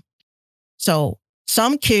Ethereum. So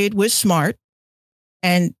some kid was smart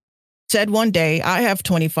and said one day, I have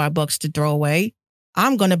 $25 to throw away.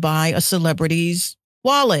 I'm going to buy a celebrity's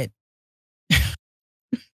wallet.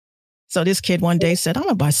 So this kid one day said, I'm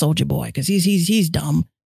going to buy Soulja Boy because he's dumb.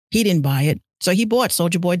 He didn't buy it. So he bought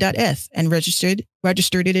souljaboy.eth and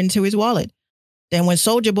registered it into his wallet. Then when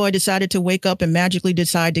Soulja Boy decided to wake up and magically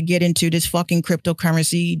decide to get into this fucking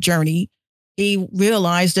cryptocurrency journey, he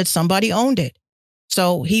realized that somebody owned it.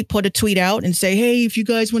 So he put a tweet out and say, hey, if you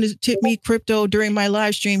guys want to tip me crypto during my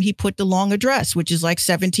live stream, he put the long address, which is like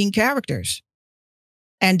 17 characters.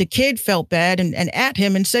 And the kid felt bad and at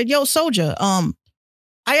him and said, yo, Soulja,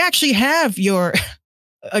 I actually have your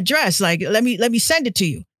address. Like, let me send it to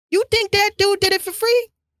you. You think that dude did it for free?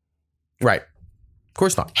 Right. Of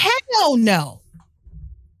course not. Hell no.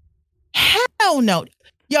 Hell no.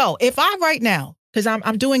 Yo, if I right now, because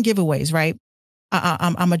I'm doing giveaways, right?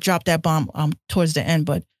 I'm going to drop that bomb towards the end.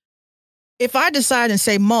 But if I decide and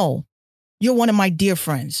say, Mo, you're one of my dear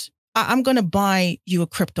friends, I'm going to buy you a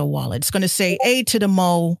crypto wallet. It's going to say A to the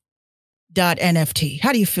Mo.NFT.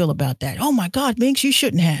 How do you feel about that? Oh, my God, Minx, you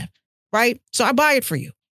shouldn't have. Right? So I buy it for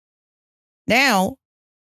you. Now,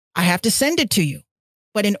 I have to send it to you.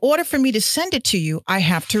 But in order for me to send it to you, I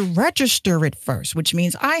have to register it first, which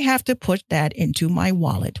means I have to put that into my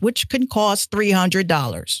wallet, which can cost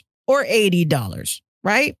 $300 or $80,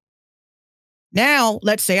 right? Now,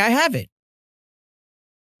 let's say I have it.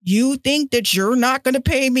 You think that you're not going to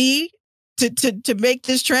pay me to make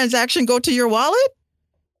this transaction go to your wallet?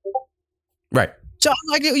 Right. So I'm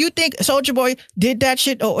like, you think Soulja Boy did that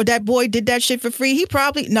shit or that boy did that shit for free? He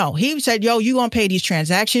probably, no, he said, yo, you going to pay these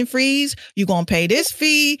transaction fees. You going to pay this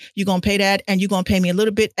fee. You going to pay that. And you going to pay me a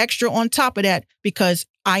little bit extra on top of that because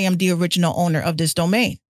I am the original owner of this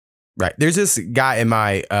domain. Right. There's this guy in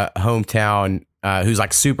my hometown who's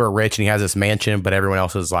like super rich and he has this mansion, but everyone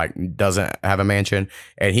else is like doesn't have a mansion.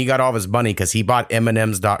 And he got all of his money because he bought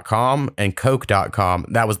M&Ms.com and Coke.com.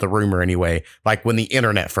 That was the rumor anyway, like when the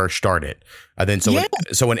internet first started.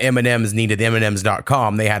 When M&Ms needed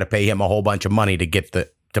M&Ms.com, they had to pay him a whole bunch of money to get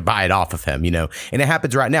to buy it off of him, you know. And it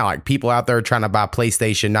happens right now. Like people out there trying to buy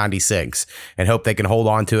PlayStation 96 and hope they can hold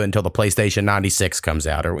on to it until the PlayStation 96 comes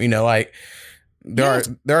out, or, you know, like there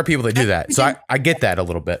are people that do that. So I get that a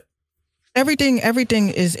little bit. Everything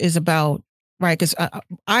is about, right? Because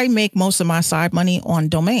I make most of my side money on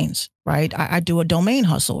domains, right? I do a domain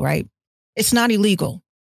hustle, right? It's not illegal,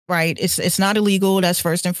 right? It's not illegal. That's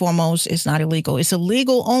first and foremost. It's not illegal. It's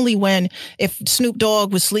illegal only if Snoop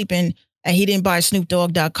Dogg was sleeping and he didn't buy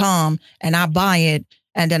SnoopDogg.com and I buy it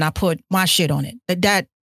and then I put my shit on it.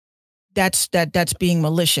 That's being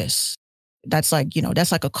malicious. That's like, you know,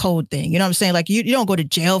 that's like a code thing. You know what I'm saying? Like you don't go to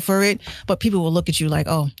jail for it, but people will look at you like,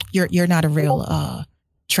 oh, you're not a real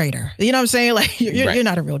trader. You know what I'm saying? Like you're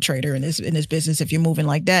not a real trader in this business if you're moving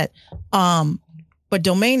like that. But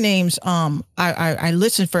domain names, I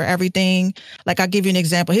listen for everything. Like I'll give you an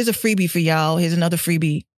example. Here's a freebie for y'all. Here's another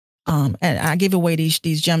freebie. And I give away these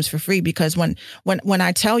gems for free because when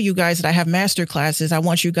I tell you guys that I have master classes, I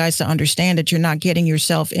want you guys to understand that you're not getting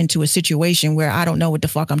yourself into a situation where I don't know what the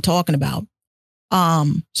fuck I'm talking about.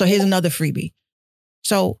 So here's another freebie.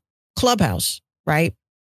 So Clubhouse, right?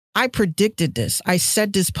 I predicted this. I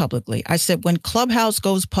said this publicly. I said, when Clubhouse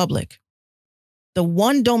goes public, the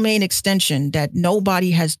one domain extension that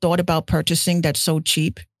nobody has thought about purchasing that's so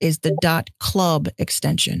cheap is the .club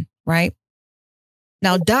extension, right?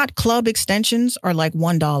 Now, .club extensions are like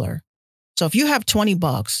 $1. So if you have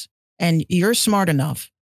 $20 and you're smart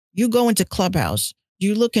enough, you go into Clubhouse,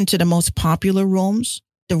 you look into the most popular rooms,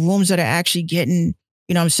 the rooms that are actually getting,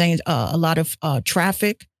 you know what I'm saying, a lot of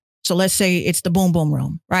traffic. So let's say it's the Boom Boom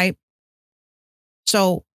Room, right?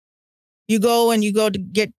 So you go to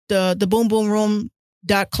get the Boom Boom Room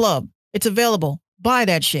 .club. It's available. Buy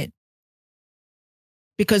that shit.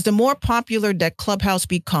 Because the more popular that Clubhouse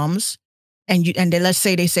becomes, and let's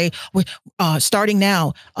say they say starting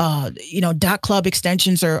now, .club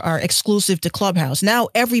extensions are exclusive to Clubhouse. Now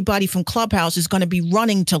everybody from Clubhouse is going to be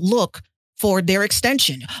running to look for their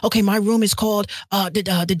extension. Okay, my room is called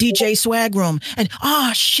the DJ Swag Room, and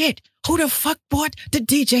shit, who the fuck bought the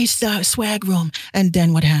DJ Swag Room? And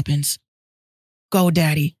then what happens?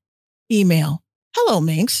 GoDaddy, email. Hello,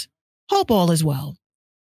 Minx. Hope all is well.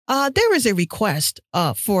 There is a request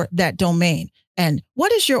for that domain. And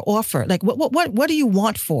what is your offer? Like, what do you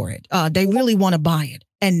want for it? They really want to buy it.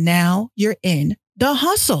 And now you're in the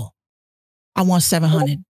hustle. I want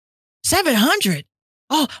 700. 700?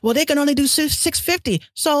 Oh, well, they can only do 650.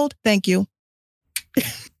 Sold. Thank you.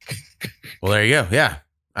 Well, there you go. Yeah.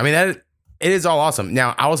 I mean, it is all awesome.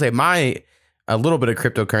 Now, I will say a little bit of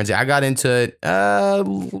cryptocurrency. I got into it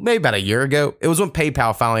maybe about a year ago. It was when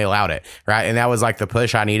PayPal finally allowed it, right? And that was like the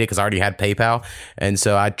push I needed because I already had PayPal. And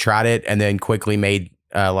so I tried it and then quickly made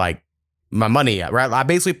like my money, right? I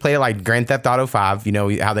basically played like Grand Theft Auto 5, you know,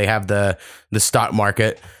 how they have the stock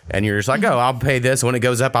market and you're just like, oh, I'll pay this. When it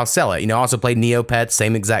goes up, I'll sell it. You know, I also played Neopets,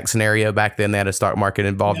 same exact scenario back then. They had a stock market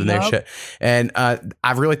involved in their shit. And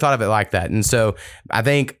I've really thought of it like that. And so I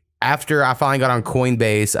think after I finally got on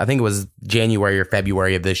Coinbase, I think it was January or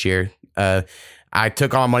February of this year, I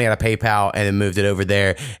took all my money out of PayPal and then moved it over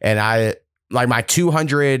there. And my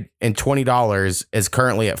 $220 is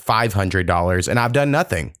currently at $500 and I've done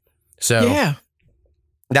nothing. So yeah,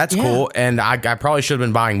 that's cool. And I probably should have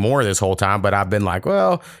been buying more this whole time, but I've been like,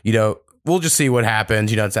 well, you know, we'll just see what happens.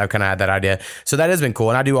 You know, I've kind of had that idea. So that has been cool.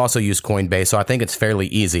 And I do also use Coinbase. So I think it's fairly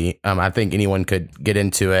easy. I think anyone could get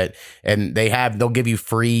into it and they'll give you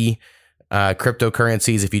free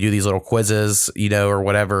cryptocurrencies if you do these little quizzes, you know, or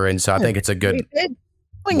whatever. And so I think it's a good. They're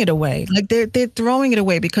throwing it away. Like they're throwing it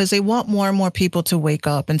away because they want more and more people to wake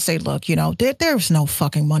up and say, look, you know, there's no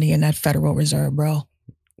fucking money in that Federal Reserve, bro.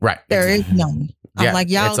 Right. There is none. I'm like,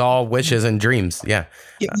 y'all. It's all wishes and dreams. Yeah.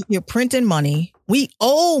 You're printing money. We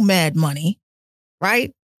owe mad money,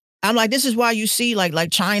 right? I'm like, this is why you see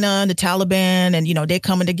like China and the Taliban and, they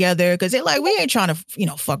coming together because they're like, we ain't trying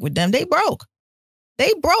to, fuck with them. They broke.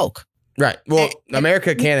 Right. Well,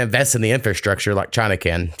 America can't invest in the infrastructure like China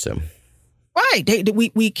can. So, right.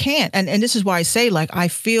 We can't. And this is why I say, like, I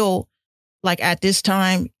feel like at this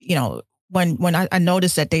time, when I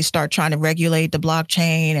noticed that they start trying to regulate the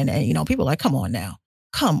blockchain and people are like, come on now.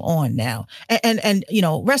 And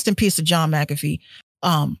rest in peace to John McAfee.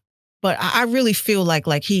 But I really feel like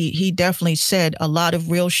he definitely said a lot of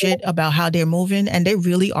real shit about how they're moving, and they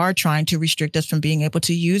really are trying to restrict us from being able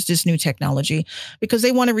to use this new technology because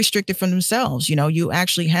they want to restrict it from themselves. You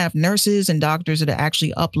actually have nurses and doctors that are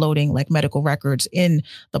actually uploading like medical records in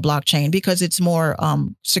the blockchain because it's more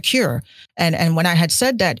secure. And when I had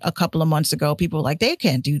said that a couple of months ago, people were like, they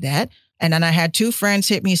can't do that. And then I had two friends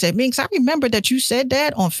hit me and said, Minx, I remember that you said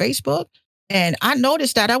that on Facebook. And I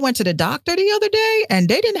noticed that I went to the doctor the other day and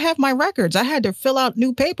they didn't have my records. I had to fill out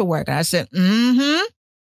new paperwork. I said,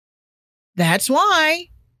 that's why.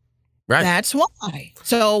 Right. That's why.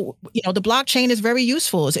 So, the blockchain is very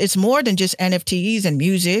useful. It's more than just NFTs and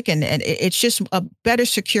music. And it's just a better,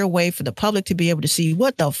 secure way for the public to be able to see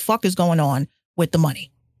what the fuck is going on with the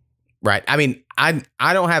money. Right. I mean, I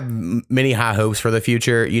don't have many high hopes for the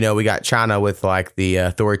future. We got China with like the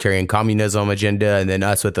authoritarian communism agenda and then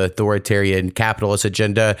us with the authoritarian capitalist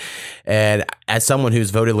agenda. And as someone who's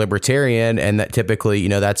voted libertarian and that typically,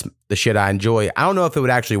 that's the shit I enjoy. I don't know if it would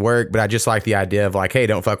actually work, but I just like the idea of like, hey,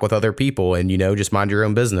 don't fuck with other people and, just mind your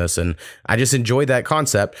own business. And I just enjoyed that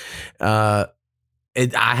concept. I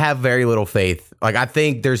have very little faith. Like, I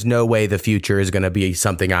think there's no way the future is going to be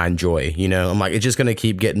something I enjoy. I'm like, it's just going to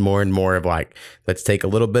keep getting more and more of like, let's take a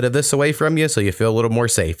little bit of this away from you so you feel a little more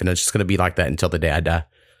safe. And it's just going to be like that until the day I die.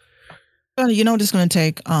 You know what it's going to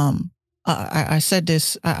take? I said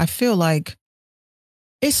this. I feel like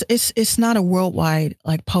it's not a worldwide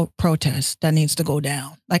like protest that needs to go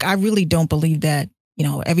down. Like, I really don't believe that,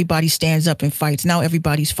 everybody stands up and fights. Now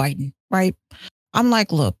everybody's fighting, right? I'm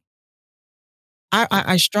like, look.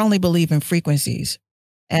 I strongly believe in frequencies,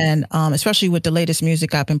 and especially with the latest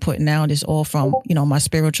music I've been putting out is all from my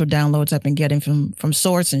spiritual downloads I've been getting from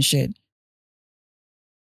source and shit.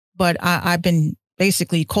 But I've been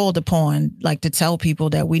basically called upon like to tell people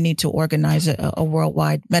that we need to organize a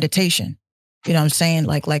worldwide meditation. You know what I'm saying?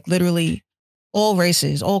 Like literally all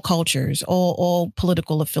races, all cultures, all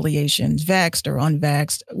political affiliations, vaxxed or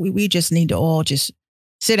unvaxxed. We just need to all just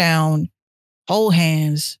sit down, hold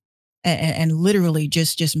hands. And literally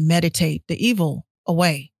just meditate the evil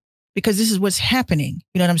away, because this is what's happening.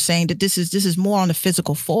 You know what I'm saying? That this is more on the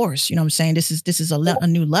physical force. You know what I'm saying? This is a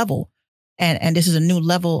new level, and this is a new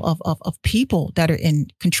level of people that are in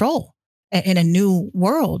control in a new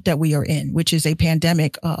world that we are in, which is a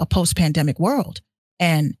pandemic, a post-pandemic world.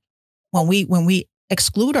 And when we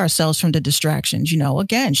exclude ourselves from the distractions,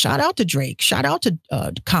 again, shout out to Drake, shout out to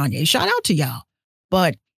Kanye, shout out to y'all,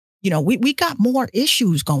 but. We got more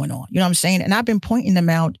issues going on, you know what I'm saying? And I've been pointing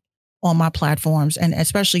them out on my platforms, and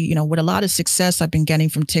especially, with a lot of success I've been getting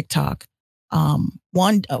from TikTok.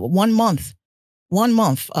 One month,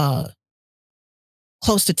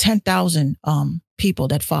 close to 10,000 people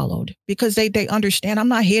that followed, because they understand I'm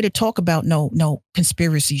not here to talk about no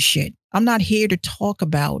conspiracy shit. I'm not here to talk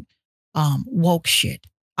about woke shit.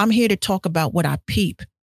 I'm here to talk about what I peep,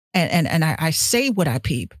 and I say what I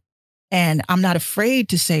peep. And I'm not afraid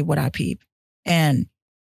to say what I peep. And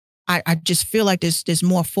I just feel like there's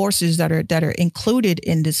more forces that are included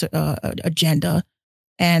in this agenda.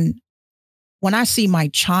 And when I see my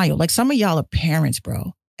child, like some of y'all are parents,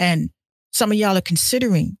 bro, and some of y'all are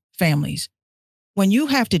considering families. When you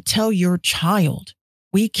have to tell your child,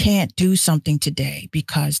 we can't do something today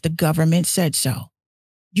because the government said so,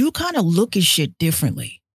 you kind of look at shit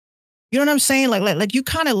differently. You know what I'm saying? Like you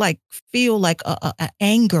kind of like feel like a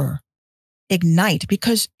anger ignite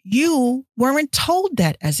because you weren't told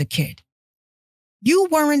that as a kid. You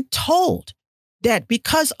weren't told that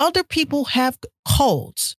because other people have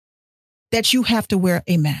colds that you have to wear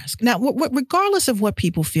a mask. Now, regardless of what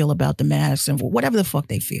people feel about the masks and whatever the fuck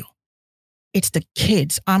they feel, it's the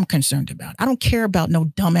kids I'm concerned about. I don't care about no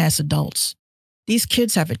dumbass adults. These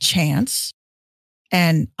kids have a chance,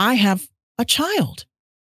 and I have a child.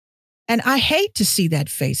 And I hate to see that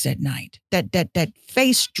face at night, that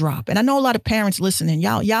face drop. And I know a lot of parents listening,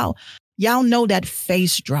 y'all know that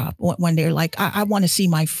face drop when they're like, I want to see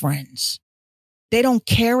my friends. They don't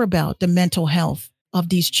care about the mental health of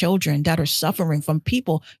these children that are suffering from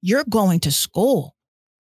people. You're going to school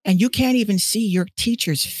and you can't even see your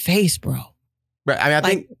teacher's face, bro. Right. I mean, I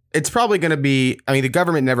think it's probably going to be, I mean, the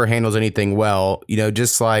government never handles anything well, you know,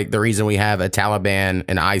 just like the reason we have a Taliban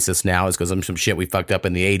and ISIS now is because of some shit we fucked up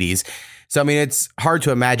in the 80s. So, I mean, it's hard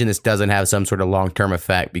to imagine this doesn't have some sort of long-term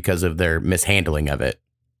effect because of their mishandling of it.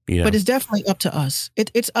 You know? But it's definitely up to us.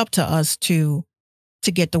 It's up to us to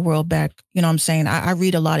get the world back. You know what I'm saying? I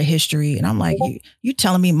read a lot of history and I'm like, you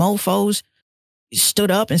telling me mofos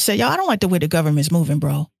stood up and said, y'all, I don't like the way the government's moving,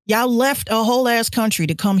 bro. Y'all left a whole ass country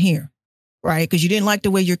to come here, right? Because you didn't like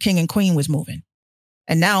the way your king and queen was moving.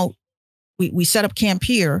 And now we set up camp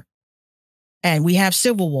here and we have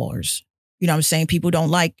civil wars. You know what I'm saying? People don't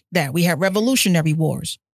like that. We have revolutionary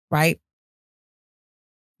wars, right?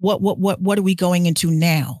 What are we going into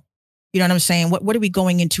now? You know what I'm saying? What are we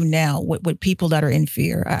going into now with people that are in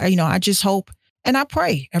fear? I just hope and I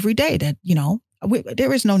pray every day that,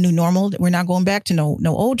 there is no new normal. We're not going back to no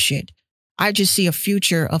old shit. I just see a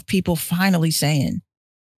future of people finally saying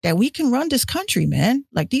that we can run this country, man.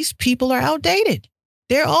 Like these people are outdated.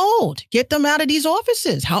 They're old. Get them out of these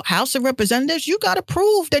offices. House of Representatives, you got to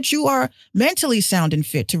prove that you are mentally sound and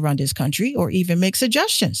fit to run this country or even make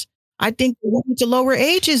suggestions. I think we need to lower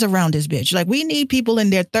ages around this bitch. Like we need people in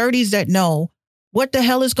their 30s that know what the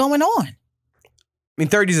hell is going on. I mean,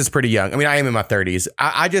 30s is pretty young. I mean, I am in my 30s.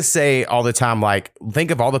 I just say all the time, like, think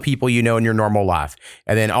of all the people you know in your normal life.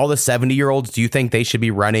 And then all the 70-year-olds, do you think they should be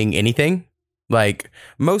running anything? Like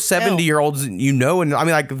most 70-year-olds, and I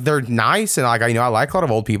mean, like they're nice. And like, I like a lot of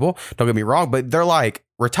old people. Don't get me wrong, but they're like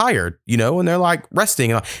retired, and they're like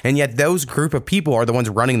resting. And yet those group of people are the ones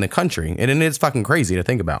running the country. And it's fucking crazy to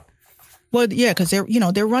think about. Well, yeah, because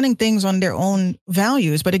they're running things on their own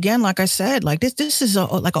values. But again, like I said, like this is a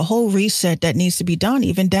whole reset that needs to be done,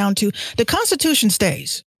 even down to the Constitution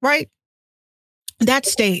stays, right? That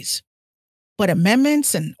stays. But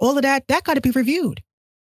amendments and all of that got to be reviewed.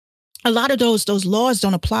 A lot of those laws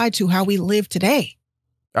don't apply to how we live today.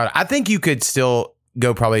 I think you could still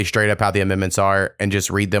go probably straight up how the amendments are and just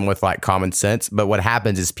read them with like common sense. But what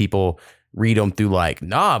happens is people read them through like,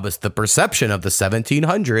 but it's the perception of the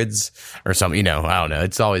 1700s or something, I don't know.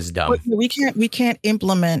 It's always dumb. We can't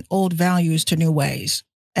implement old values to new ways.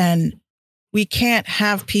 And we can't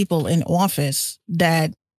have people in office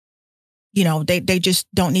that, they just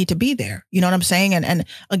don't need to be there. You know what I'm saying? And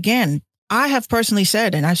again, I have personally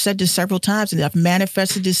said, and I've said this several times, and I've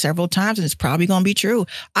manifested this several times, and it's probably going to be true.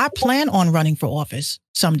 I plan on running for office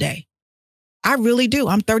someday. I really do.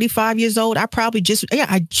 I'm 35 years old. I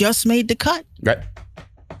just made the cut. Right.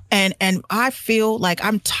 And I feel like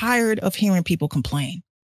I'm tired of hearing people complain.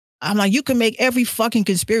 I'm like, you can make every fucking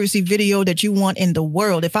conspiracy video that you want in the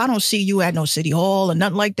world. If I don't see you at no city hall or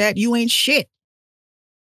nothing like that, you ain't shit.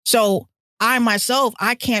 So I myself,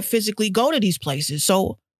 I can't physically go to these places.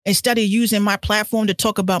 So instead of using my platform to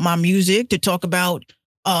talk about my music, to talk about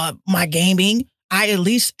my gaming, I at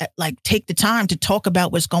least take the time to talk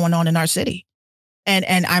about what's going on in our city.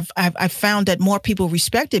 And I've found that more people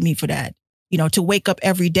respected me for that, to wake up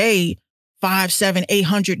every day, 500, 700,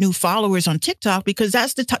 800 new followers on TikTok, because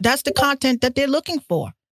that's the content that they're looking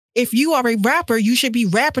for. If you are a rapper, you should be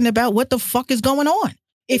rapping about what the fuck is going on.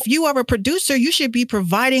 If you are a producer, you should be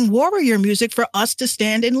providing warrior music for us to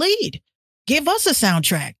stand and lead. Give us a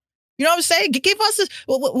soundtrack. You know what I'm saying? Give us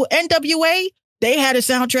NWA. They had a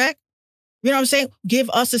soundtrack. You know what I'm saying? Give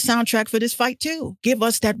us a soundtrack for this fight too. Give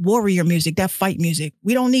us that warrior music, that fight music.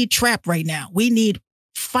 We don't need trap right now. We need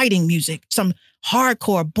fighting music, some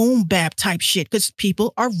hardcore boom bap type shit, because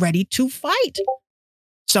people are ready to fight.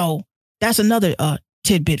 So that's another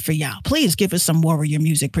tidbit for y'all. Please give us some warrior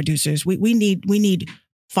music, producers. We need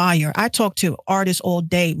fire. I talk to artists all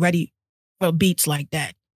day ready for beats like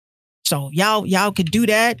that. So y'all could do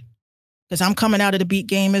that, because I'm coming out of the beat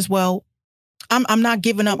game as well. I'm not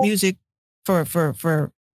giving up music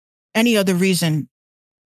for any other reason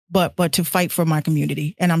but to fight for my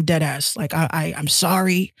community. And I'm dead ass. Like I'm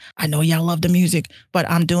sorry. I know y'all love the music, but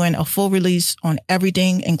I'm doing a full release on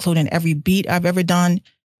everything, including every beat I've ever done.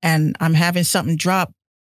 And I'm having something drop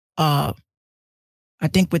I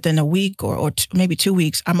think within a week or maybe 2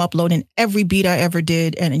 weeks. I'm uploading every beat I ever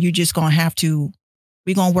did, and you just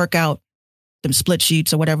we're gonna work out them split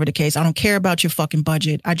sheets or whatever the case. I don't care about your fucking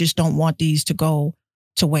budget. I just don't want these to go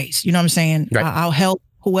to waste. You know what I'm saying? Right. I'll help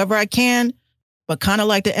whoever I can, but kind of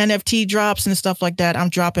like the NFT drops and stuff like that, I'm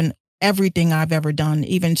dropping everything I've ever done,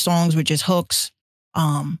 even songs with just hooks.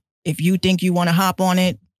 If you think you want to hop on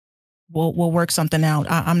it, we'll work something out.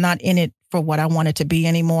 I'm not in it for what I want it to be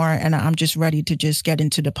anymore, and I'm just ready to just get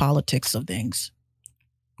into the politics of things.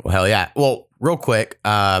 Well, hell yeah. Well, real quick,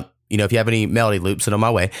 if you have any melody loops, send them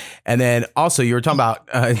my way. And then also you were talking about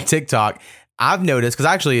TikTok. I've noticed, because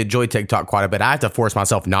I actually enjoy TikTok quite a bit, I have to force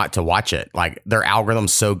myself not to watch it. Like, their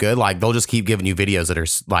algorithm's so good. Like, they'll just keep giving you videos that are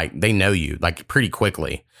like, they know you like pretty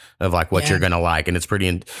quickly of like what you're going to like. And it's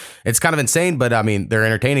it's kind of insane, but I mean, they're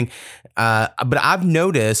entertaining. But I've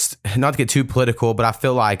noticed, not to get too political, but I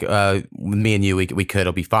feel like me and you,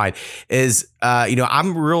 it'll be fine, is,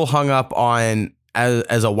 I'm real hung up on,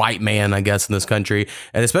 as a white man, I guess, in this country,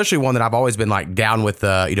 and especially one that I've always been like down with,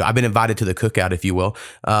 I've been invited to the cookout, if you will.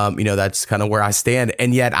 That's kind of where I stand.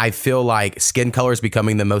 And yet I feel like skin color is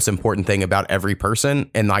becoming the most important thing about every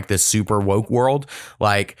person in like this super woke world.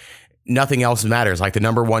 Like, nothing else matters. Like, the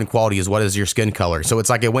number one quality is, what is your skin color? So it's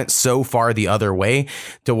like it went so far the other way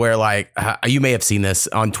to where, like, you may have seen this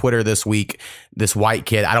on Twitter this week. This white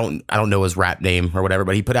kid, I don't know his rap name or whatever,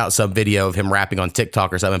 but he put out some video of him rapping on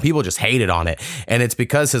TikTok or something. And people just hated on it. And it's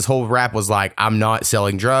because his whole rap was like, I'm not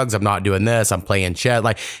selling drugs. I'm not doing this. I'm playing chess.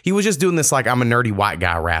 Like, he was just doing this, like, I'm a nerdy white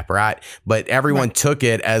guy rap, right? But everyone took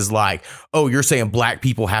it as like, oh, you're saying black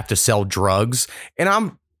people have to sell drugs.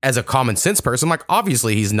 And as a common sense person, like,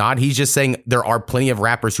 obviously he's not. He's just saying there are plenty of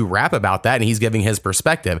rappers who rap about that, and he's giving his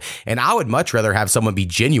perspective. And I would much rather have someone be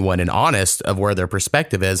genuine and honest of where their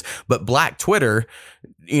perspective is. But Black Twitter,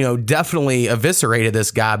 definitely eviscerated this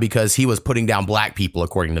guy because he was putting down black people,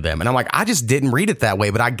 according to them. And I'm like, I just didn't read it that way,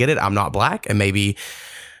 but I get it. I'm not black, and maybe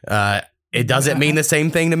it doesn't mean the same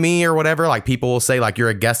thing to me or whatever. Like, people will say, like, you're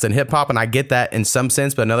a guest in hip hop, and I get that in some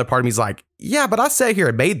sense. But another part of me is like, yeah, but I sat here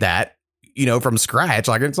and made that, from scratch.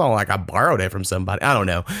 Like, it's not like I borrowed it from somebody. I don't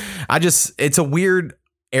know. It's a weird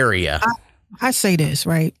area. I say this,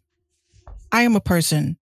 right? I am a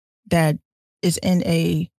person that is in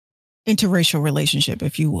a interracial relationship,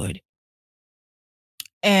 if you would.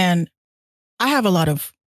 And I have a lot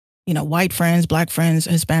of, white friends, black friends,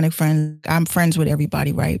 Hispanic friends. I'm friends with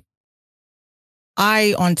everybody, right?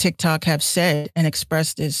 I, on TikTok, have said and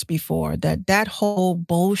expressed this before, that whole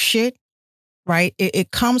bullshit, right?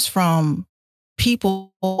 It comes from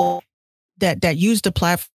people that use the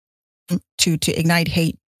platform to ignite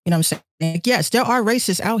hate. You know what I'm saying? Like, yes, there are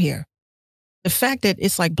racists out here. The fact that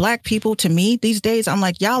it's like black people, to me these days, I'm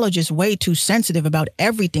like, y'all are just way too sensitive about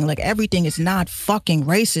everything. Like, everything is not fucking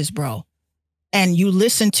racist, bro. And you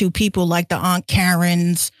listen to people like the Aunt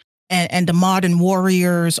Karens and the Modern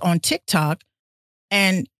Warriors on TikTok,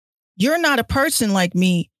 and you're not a person like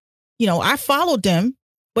me. I followed them.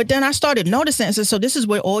 But then I started noticing, and so this is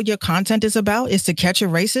what all your content is about, is to catch a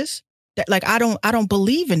racist. That, like, I don't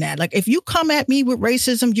believe in that. Like, if you come at me with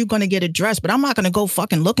racism, you're going to get addressed, but I'm not going to go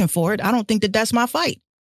fucking looking for it. I don't think that that's my fight.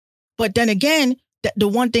 But then again, the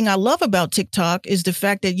one thing I love about TikTok is the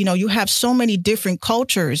fact that, you have so many different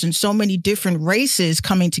cultures and so many different races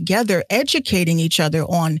coming together, educating each other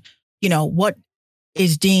on, what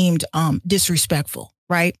is deemed disrespectful,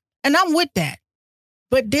 right? And I'm with that.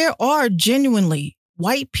 But there are genuinely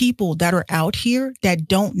white people that are out here that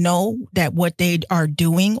don't know that what they are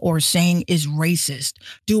doing or saying is racist.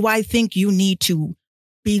 Do I think you need to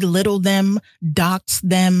belittle them, dox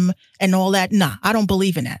them, and all that? Nah, I don't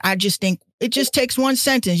believe in that. I just think it just takes one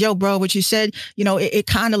sentence. Yo, bro, what you said, it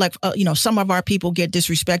kind of like, some of our people get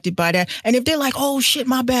disrespected by that. And if they're like, oh shit,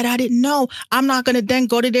 my bad, I didn't know, I'm not going to then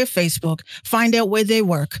go to their Facebook, find out where they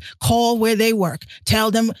work, call where they work, tell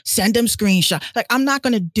them, send them screenshot. Like, I'm not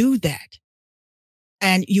going to do that.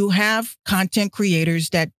 And you have content creators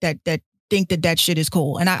that think that shit is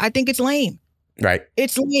cool. And I think it's lame. Right.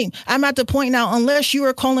 It's lame. I'm at the point now, unless you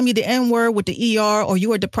are calling me the N-word with the ER, or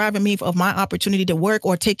you are depriving me of my opportunity to work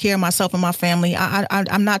or take care of myself and my family,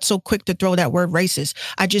 I'm not so quick to throw that word racist.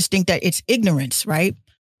 I just think that it's ignorance, right?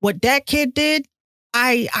 What that kid did,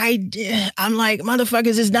 I'm like,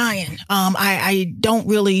 motherfuckers is dying. I'm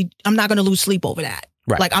not going to lose sleep over that.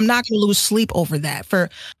 Right. Like, I'm not going to lose sleep over that. For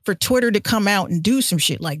Twitter to come out and do some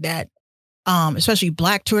shit like that, especially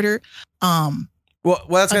Black Twitter. Well,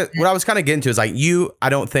 that's what I was kind of getting to is like, I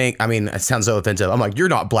don't think, I mean, it sounds so offensive. I'm like, you're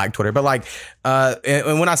not Black Twitter, but like,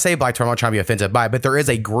 and when I say Black Twitter, I'm not trying to be offensive by it, but there is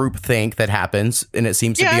a group think that happens, and it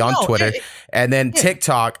seems to be on Twitter. And then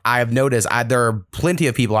TikTok, I have noticed there are plenty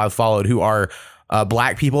of people I've followed who are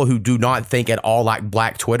black people who do not think at all like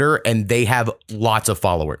Black Twitter, and they have lots of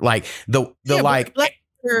followers. Like Black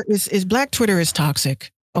Twitter is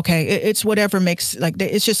toxic. Okay, it's whatever makes, like,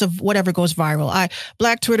 it's just whatever goes viral.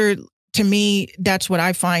 Black Twitter, to me, that's what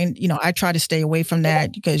I find. I try to stay away from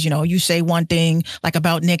that because you say one thing like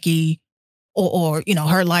about Nikki or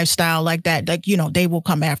her lifestyle like that, like they will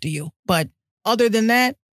come after you. But other than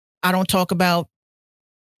that, I don't talk about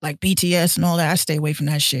like BTS and all that. I stay away from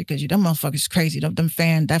that shit because them motherfuckers crazy.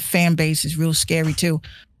 That fan base is real scary too.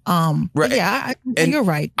 Right. Yeah, and you're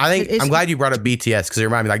right. I think I'm glad you brought up BTS because it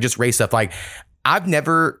reminded me, like, just race stuff. Like, I've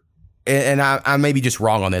never and I may be just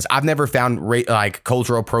wrong on this. I've never found like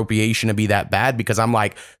cultural appropriation to be that bad, because I'm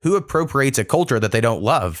like, who appropriates a culture that they don't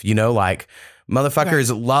love? You know, like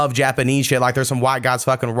motherfuckers love Japanese shit. Like there's some white guys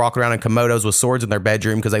fucking walking around in Komodos with swords in their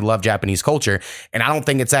bedroom because they love Japanese culture. And I don't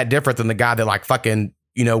think it's that different than the guy that like fucking,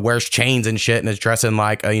 you know, wears chains and shit and is dressing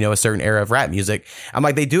like a, you know, a certain era of rap music. I'm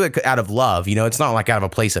like, they do it out of love. You know, it's not like out of a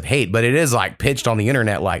place of hate, but it is like pitched on the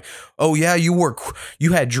internet like, oh yeah,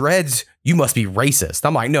 you had dreads, you must be racist.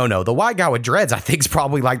 I'm like, no, the white guy with dreads I think is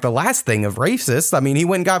probably like the last thing of racist. I mean, he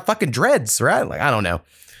went and got fucking dreads, right? Like, I don't know.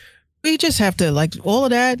 We just have to, like, all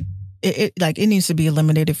of that, it needs to be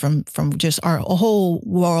eliminated from just our whole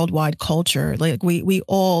worldwide culture. Like we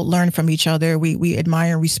all learn from each other. We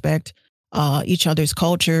admire and respect each other's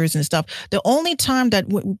cultures and stuff. The only time that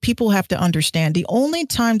people have to understand, the only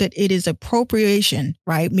time that it is appropriation,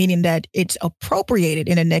 right, meaning that it's appropriated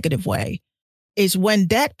in a negative way, is when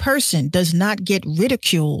that person does not get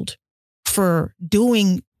ridiculed for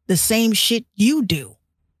doing the same shit you do.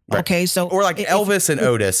 Right. Okay, so or like Elvis and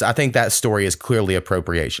Otis, I think that story is clearly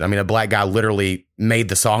appropriation. I mean, a black guy literally made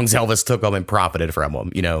the songs, Elvis took them and profited from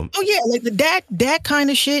them, you know. Oh yeah, like that kind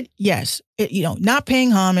of shit. Yes, you know, not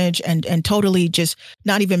paying homage and totally just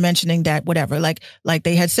not even mentioning that, whatever. Like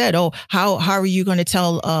they had said, oh, how are you going to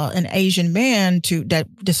tell an Asian man that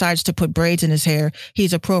decides to put braids in his hair,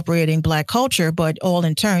 he's appropriating black culture, but all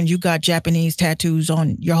in turn you got Japanese tattoos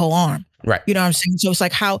on your whole arm. Right. You know what I'm saying? So it's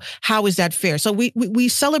like, how is that fair? So we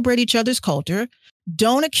celebrate each other's culture.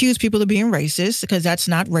 Don't accuse people of being racist, because that's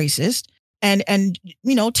not racist. And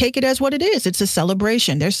you know, take it as what it is. It's a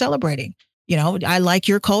celebration. They're celebrating. You know, I like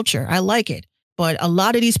your culture. I like it. But a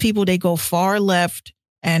lot of these people, they go far left,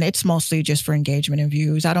 and it's mostly just for engagement and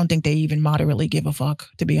views. I don't think they even moderately give a fuck,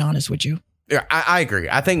 to be honest with you. Yeah, I agree.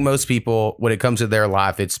 I think most people, when it comes to their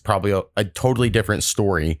life, it's probably a totally different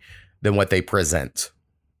story than what they present.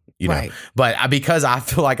 You know, right. But because I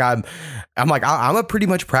feel like I'm a pretty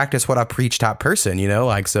much practice what I preach type person, you know,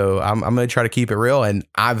 like, so I'm going to try to keep it real. And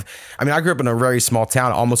I grew up in a very small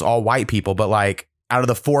town, almost all white people, but like out of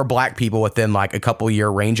the 4 black people within like a couple year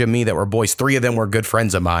range of me that were boys, 3 of them were good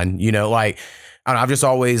friends of mine, you know, like, I don't know, I've just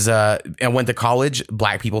always, and went to college,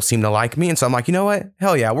 black people seem to like me. And so I'm like, you know what?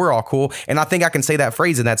 Hell yeah, we're all cool. And I think I can say that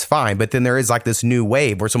phrase and that's fine. But then there is like this new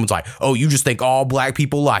wave where someone's like, oh, you just think all black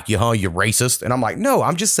people like you, huh? You're racist. And I'm like, no,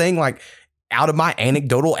 I'm just saying, like, out of my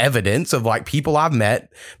anecdotal evidence of like people I've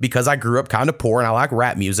met, because I grew up kind of poor and I like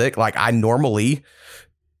rap music, like I normally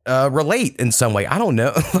relate in some way. I don't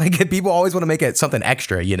know. Like people always want to make it something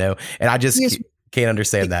extra, you know, and I just can't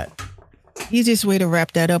understand that. Easiest way to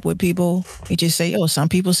wrap that up with people, you just say, oh, some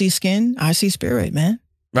people see skin, I see spirit, man.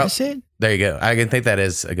 That's it. There you go. I can think that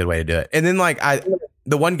is a good way to do it. And then like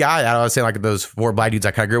the one guy I was saying, like those 4 black dudes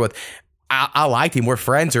I kind of grew with, I liked him. We're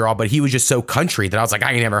friends or all, but he was just so country that I was like,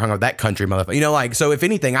 I ain't never hung out with that country motherfucker. You know, like, so if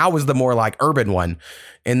anything, I was the more like urban one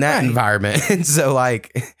in that environment. And so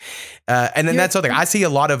like, and then that's something I see a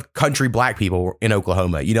lot of country black people in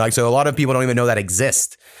Oklahoma, you know, like, so a lot of people don't even know that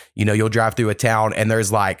exists. You know, you'll drive through a town and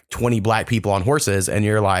there's like 20 black people on horses. And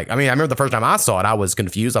you're like, I mean, I remember the first time I saw it, I was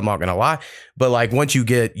confused. I'm not going to lie. But like, once you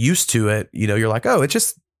get used to it, you know, you're like, oh, it's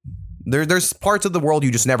just, there's parts of the world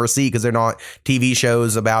you just never see because they're not TV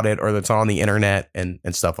shows about it or it's on the internet and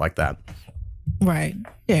stuff like that. Right.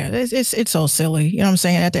 Yeah. It's so silly. You know what I'm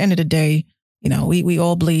saying? At the end of the day, you know, we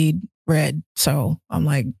all bleed red. So I'm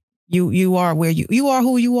like, you are where you are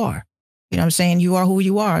who you are. You know what I'm saying? You are who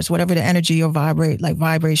you are. It's whatever the energy or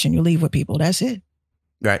vibration you leave with people. That's it.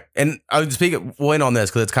 Right. And I'll we'll end on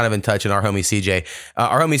this because it's kind of in touch in our homie CJ.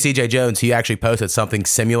 Our homie CJ Jones, he actually posted something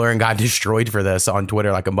similar and got destroyed for this on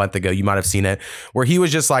Twitter like a month ago. You might have seen it, where he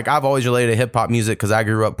was just like, I've always related to hip hop music because I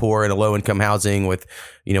grew up poor in a low income housing with,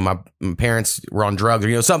 you know, my parents were on drugs or,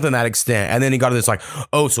 you know, something to that extent. And then he got to this like,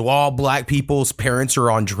 oh, so all black people's parents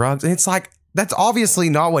are on drugs. And it's like, that's obviously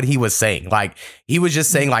not what he was saying. Like, he was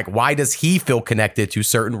just saying, like, why does he feel connected to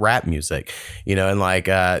certain rap music? You know, and like,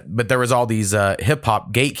 but there was all these hip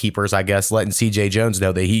hop gatekeepers, I guess, letting CJ Jones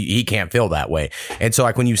know that he can't feel that way. And so,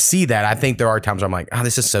 like, when you see that, I think there are times where I'm like, oh,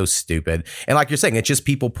 this is so stupid. And like you're saying, it's just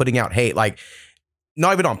people putting out hate, like,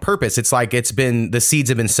 not even on purpose. It's like the seeds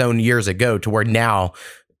have been sown years ago to where now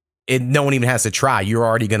no one even has to try. You're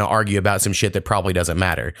already going to argue about some shit that probably doesn't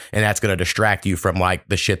matter. And that's going to distract you from like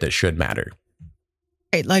the shit that should matter.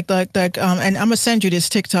 Right, and I'm gonna send you this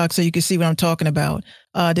TikTok so you can see what I'm talking about.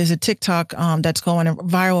 There's a TikTok that's going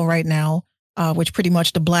viral right now, which pretty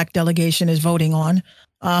much the black delegation is voting on.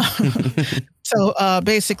 So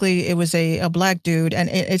basically, it was a black dude, and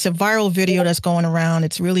it's a viral video that's going around.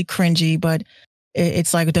 It's really cringy, but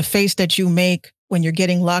it's like the face that you make when you're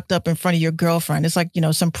getting locked up in front of your girlfriend. It's like, you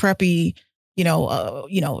know, some preppy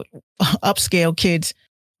upscale kids.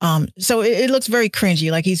 So it looks very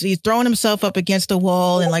cringy. Like he's throwing himself up against the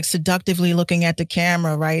wall and like seductively looking at the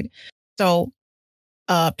camera, right? So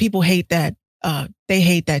people hate that. They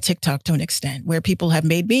hate that TikTok to an extent where people have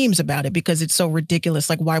made memes about it because it's so ridiculous.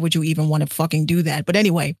 Like, why would you even want to fucking do that? But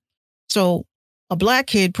anyway, so a black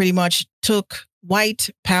kid pretty much took white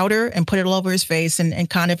powder and put it all over his face and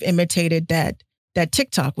kind of imitated that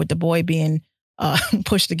TikTok with the boy being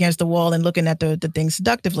pushed against the wall and looking at the thing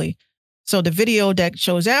seductively. So the video that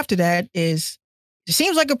shows after that it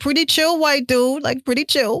seems like a pretty chill white dude, like pretty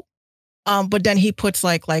chill. But then he puts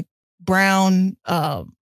like brown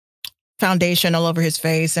foundation all over his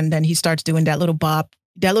face, and then he starts doing that little bop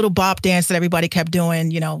dance that everybody kept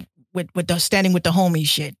doing, with the standing with the homie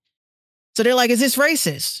shit. So they're like, "Is this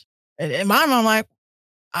racist?" And my mom, like,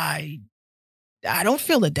 I don't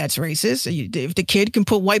feel that that's racist. If the kid can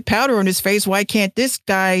put white powder on his face, why can't this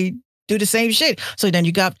guy do the same shit? So then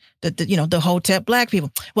you got the Hotep black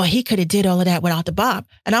people. Well, he could have did all of that without the bop.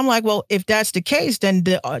 And I'm like, well, if that's the case, then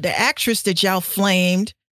the actress that y'all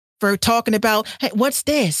flamed for talking about, hey, what's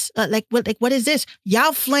this? What is this?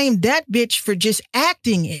 Y'all flamed that bitch for just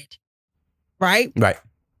acting it, right? Right.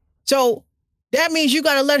 So that means you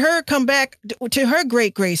got to let her come back to her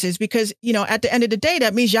great graces because, at the end of the day,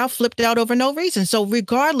 that means y'all flipped out over no reason. So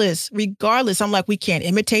regardless, I'm like, we can't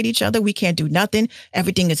imitate each other. We can't do nothing.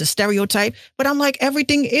 Everything is a stereotype. But I'm like,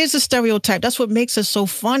 everything is a stereotype. That's what makes us so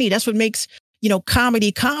funny. That's what makes,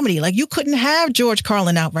 comedy. Like, you couldn't have George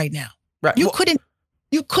Carlin out right now. Right. You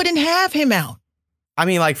couldn't have him out. I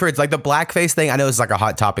mean, like, for it's like the blackface thing. I know it's like a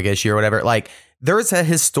hot topic issue or whatever. Like, there's a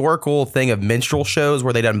historical thing of minstrel shows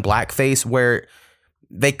where they done blackface where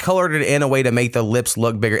they colored it in a way to make the lips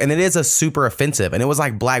look bigger. And it is a super offensive. And it was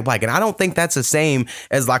like black. And I don't think that's the same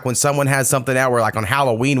as like when someone has something out where like on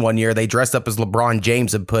Halloween one year, they dressed up as LeBron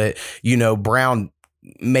James and put, brown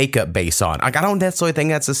makeup base on. Like, I don't necessarily think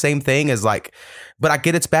that's the same thing as like, but I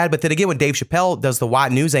get it's bad. But then again, when Dave Chappelle does the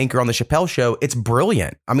white news anchor on the Chappelle show, it's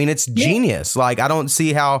brilliant. I mean, it's genius. Like, I don't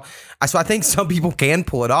see how. So I think some people can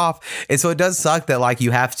pull it off. And so it does suck that like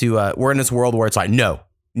you have to. We're in this world where it's like, no,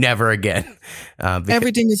 never again.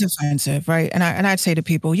 Everything is offensive, right? And I'd say to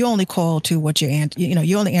people, you only call to what you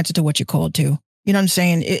only answer to what you're called to. You know what I'm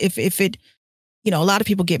saying? If it. A lot of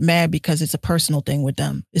people get mad because it's a personal thing with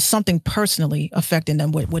them. It's something personally affecting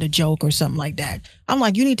them with a joke or something like that. I'm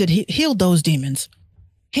like, you need to heal those demons.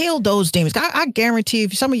 Heal those demons. I guarantee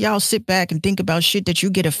if some of y'all sit back and think about shit that you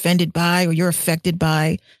get offended by or you're affected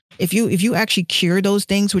by, if you actually cure those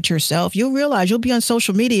things with yourself, you'll realize you'll be on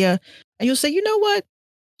social media and you'll say, you know what?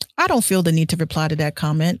 I don't feel the need to reply to that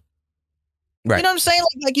comment. Right. You know what I'm saying?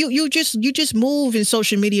 Like you just move in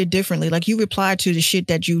social media differently. Like you reply to the shit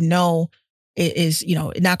that is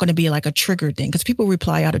not going to be like a trigger thing because people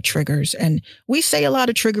reply out of triggers and we say a lot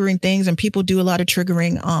of triggering things and people do a lot of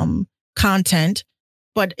triggering content.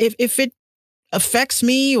 But if it affects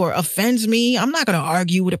me or offends me, I'm not going to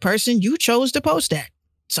argue with a person. You chose to post that.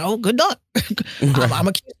 So good luck. I'm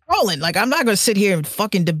going to keep scrolling. Like, I'm not going to sit here and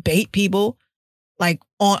fucking debate people like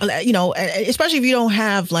on, especially if you don't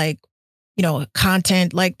have like,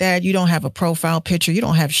 content like that. You don't have a profile picture. You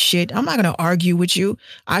don't have shit. I'm not going to argue with you.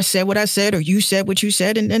 I said what I said, or you said what you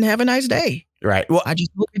said, and have a nice day. Right. Well, I just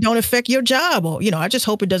hope it don't affect your job, or, I just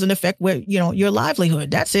hope it doesn't affect your livelihood.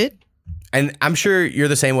 That's it. And I'm sure you're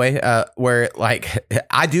the same way, where like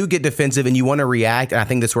I do get defensive and you want to react. And I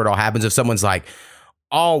think that's where it all happens. If someone's like,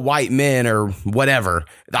 all white men or whatever,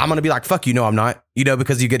 I'm going to be like, fuck you, no, I'm not,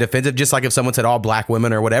 because you get defensive. Just like if someone said all black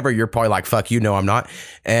women or whatever, you're probably like, fuck you, no, I'm not.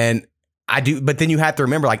 And I do. But then you have to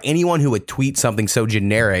remember, like anyone who would tweet something so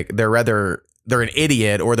generic, they're an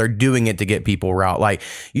idiot or they're doing it to get people riled. Like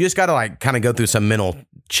you just got to like kind of go through some mental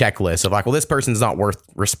checklist of like, well, this person's not worth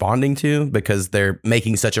responding to because they're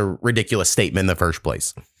making such a ridiculous statement in the first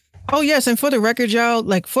place. Oh, yes. And for the record, y'all,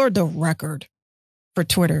 for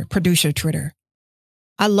Twitter, producer Twitter,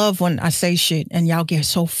 I love when I say shit and y'all get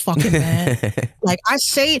so fucking mad. Like I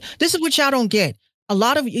say, this is what y'all don't get. A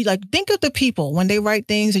lot of you, like, think of the people when they write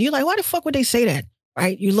things and you're like, why the fuck would they say that?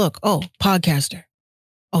 Right? You look, oh, podcaster.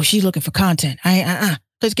 Oh, she's looking for content.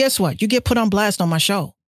 Because guess what? You get put on blast on my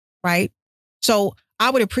show. Right? So I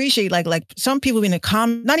would appreciate like some people in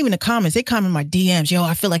the not even the comments, they comment in my DMs. Yo,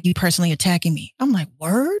 I feel like you personally attacking me. I'm like,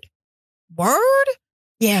 word?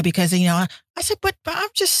 Yeah, because, I said, but I'm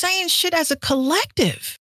just saying shit as a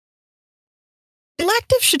collective. The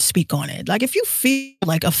collective should speak on it. Like, if you feel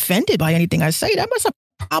like offended by anything I say, that must have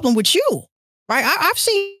a problem with you, right? I've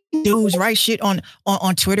seen dudes write shit on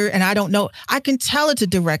Twitter, and I don't know. I can tell it's a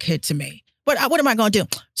direct hit to me. But what am I going to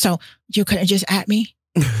do? So you couldn't just at me?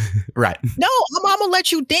 Right. No, I'm gonna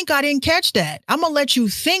let you think I didn't catch that. I'm gonna let you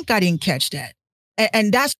think I didn't catch that.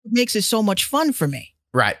 And that's what makes it so much fun for me.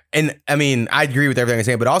 Right. And I mean, I agree with everything you're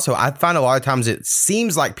saying, but also I find a lot of times it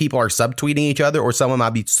seems like people are subtweeting each other, or someone might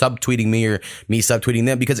be subtweeting me or me subtweeting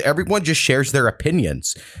them, because everyone just shares their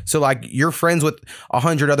opinions. So like you're friends with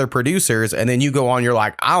 100 other producers, and then you go on, you're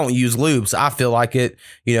like, I don't use loops. I feel like it,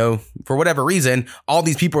 for whatever reason, all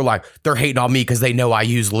these people are like, they're hating on me because they know I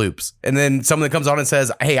use loops. And then someone that comes on and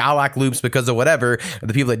says, hey, I like loops because of whatever. And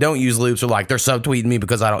the people that don't use loops are like, they're subtweeting me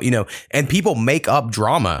because I don't, and people make up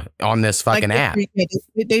drama on this fucking app.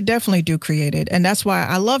 They definitely do create it. And that's why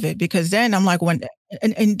I love it, because then I'm like,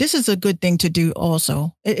 and this is a good thing to do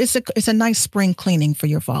also. It's a nice spring cleaning for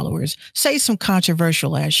your followers. Say some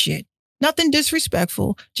controversial ass shit. Nothing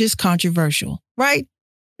disrespectful, just controversial, right?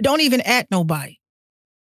 Don't even at nobody.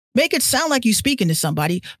 Make it sound like you're speaking to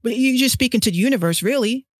somebody, but you're just speaking to the universe,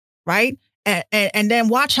 really, right? And then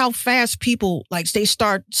watch how fast people, like, they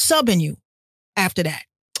start subbing you after that.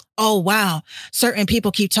 Oh, wow. Certain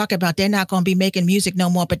people keep talking about they're not going to be making music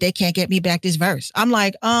no more, but they can't get me back this verse. I'm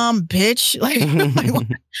like, bitch, like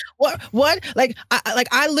what? Like,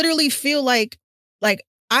 I literally feel like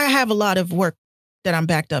I have a lot of work that I'm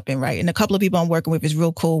backed up in, right? And a couple of people I'm working with is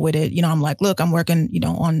real cool with it. I'm like, look, I'm working,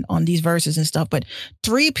 on these verses and stuff, but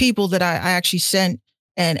 3 people that I actually sent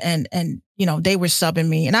and they were subbing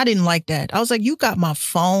me, and I didn't like that. I was like, you got my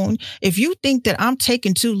phone. If you think that I'm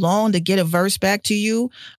taking too long to get a verse back to you,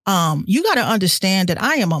 you got to understand that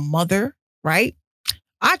I am a mother, right?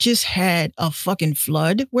 I just had a fucking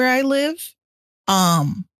flood where I live.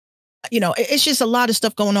 It's just a lot of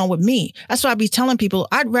stuff going on with me. That's why I be telling people,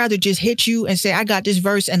 I'd rather just hit you and say, I got this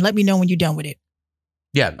verse, and let me know when you're done with it.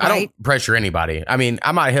 Yeah, I don't pressure anybody. I mean,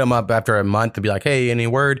 I might hit them up after a month to be like, hey, any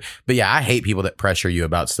word? But yeah, I hate people that pressure you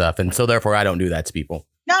about stuff. And so therefore, I don't do that to people.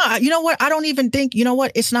 No, you know what? I don't even think,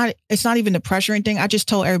 it's not even the pressuring thing. I just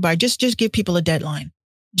told everybody, just give people a deadline.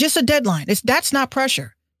 Just a deadline. That's not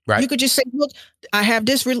pressure. Right. You could just say, look, I have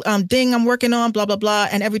this thing I'm working on, blah, blah, blah,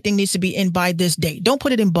 and everything needs to be in by this date. Don't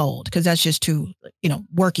put it in bold, because that's just too,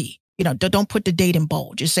 worky. Don't put the date in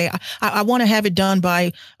bold. Just say, I want to have it done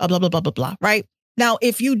by blah, blah, blah, blah, blah. Right. Now,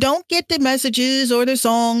 if you don't get the messages or the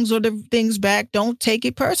songs or the things back, don't take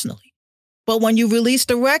it personally. But when you release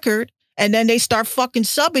the record and then they start fucking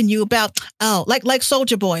subbing you about, like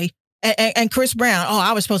Soulja Boy and Chris Brown. Oh,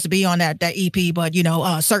 I was supposed to be on that EP, but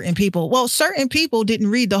certain people didn't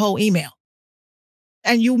read the whole email,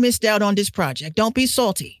 and you missed out on this project. Don't be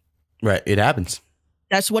salty. Right. It happens.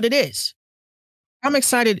 That's what it is. I'm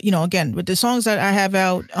excited, again, with the songs that I have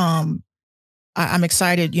out, I'm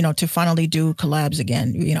excited, to finally do collabs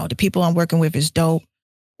again. The people I'm working with is dope.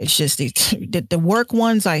 It's just the work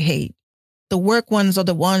ones I hate. The work ones are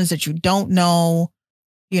the ones that you don't know.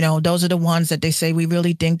 Those are the ones that they say, we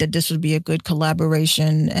really think that this would be a good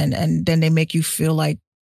collaboration. And then they make you feel like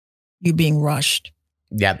you're being rushed.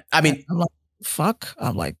 Yeah. I mean, I'm like, fuck.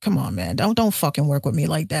 I'm like, come on, man. Don't fucking work with me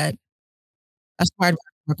like that. That's why I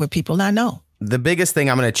work with people I know. The biggest thing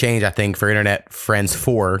I'm going to change, I think, for Internet Friends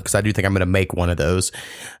 4, because I do think I'm going to make one of those,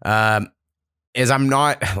 is I'm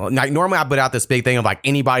not, like, normally I put out this big thing of like,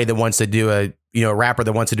 anybody that wants to do a rapper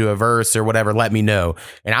that wants to do a verse or whatever, let me know.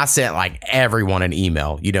 And I sent like everyone an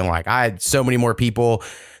email, like I had so many more people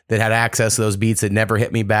that had access to those beats that never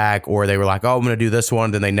hit me back, or they were like, oh, I'm going to do this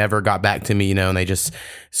one. Then they never got back to me, and they just,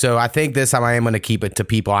 so I think this time I am going to keep it to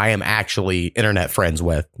people I am actually internet friends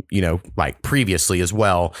with, like previously as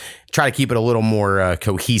well. Try to keep it a little more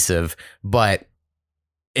cohesive, but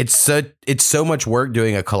it's so much work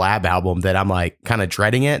doing a collab album that I'm like kind of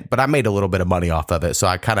dreading it, but I made a little bit of money off of it. So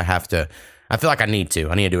I kind of have to, I feel like I need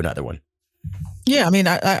to do another one. Yeah. I mean,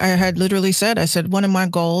 I had literally said, one of my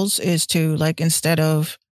goals is to, like, instead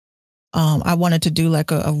of, I wanted to do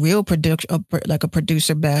like a real like a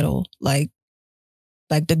producer battle, like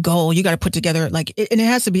the goal you got to put together, and it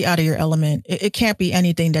has to be out of your element. It can't be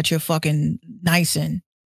anything that you're fucking nice in.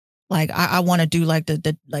 Like I want to do like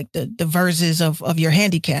the verses of your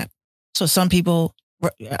handicap. So some people,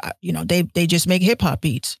 they just make hip hop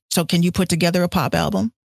beats. So can you put together a pop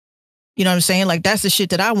album? You know what I'm saying? Like that's the shit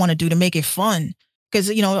that I want to do to make it fun. Because,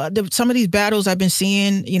 some of these battles I've been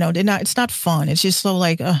seeing, it's not fun. It's just so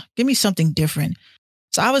like, give me something different.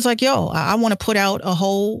 So I was like, yo, I want to put out a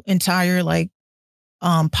whole entire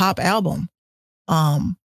pop album,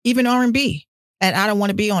 even R&B. And I don't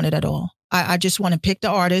want to be on it at all. I just want to pick the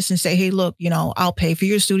artist and say, hey, look, I'll pay for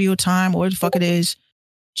your studio time or what the fuck it is.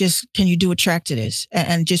 Just, can you do a track to this?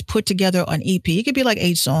 And just put together an EP. It could be like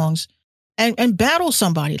 8 songs. And battle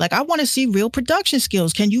somebody. Like, I want to see real production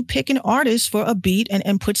skills. Can you pick an artist for a beat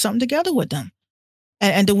and put something together with them?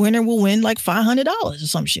 and the winner will win like $500 or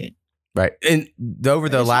some shit. Right. And over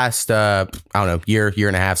the last, I don't know, year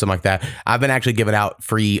and a half, something like that, I've been actually giving out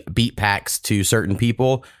free beat packs to certain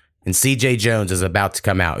people. And CJ Jones is about to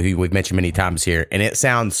come out, who we've mentioned many times here. And it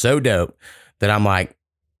sounds so dope that I'm like,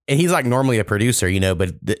 and he's like normally a producer, you know,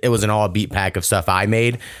 but it was an all beat pack of stuff I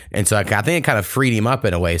made. And so I think it kind of freed him up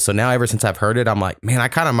in a way. So now ever since I've heard it, I'm like, man,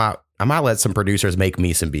 I might let some producers make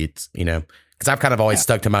me some beats, you know, because I've kind of always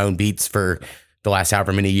stuck to my own beats for the last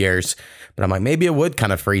however many years. But I'm like, maybe it would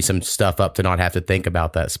kind of free some stuff up to not have to think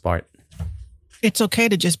about that part. It's okay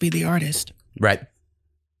to just be the artist. Right.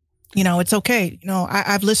 You know, it's okay. You know,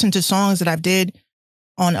 I've listened to songs that I've did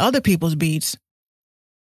on other people's beats.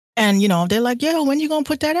 And, you know, they're like, yo, when you going to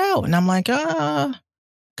put that out? And I'm like,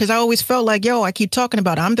 because I always felt like, yo, I keep talking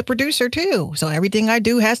about I'm the producer too. So everything I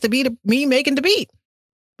do has to be me making the beat.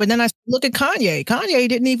 But then I look at Kanye. Kanye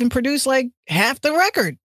didn't even produce like half the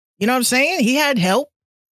record. You know what I'm saying? He had help.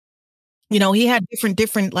 You know, he had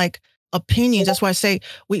different like opinions. That's why I say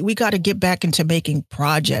we got to get back into making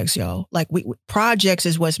projects, yo. Like projects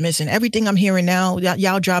is what's missing. Everything I'm hearing now,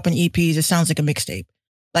 y'all dropping EPs, it sounds like a mixtape.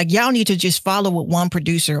 Like y'all need to just follow with one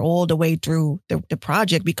producer all the way through the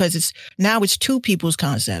project, because it's two people's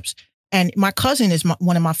concepts. And my cousin is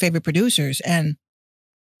one of my favorite producers. And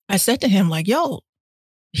I said to him like, yo,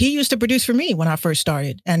 he used to produce for me when I first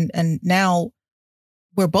started. And now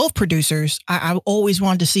we're both producers. I always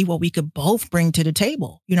wanted to see what we could both bring to the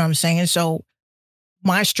table. You know what I'm saying? So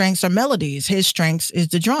my strengths are melodies. His strengths is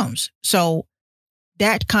the drums. So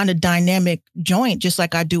that kind of dynamic joint, just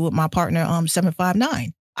like I do with my partner,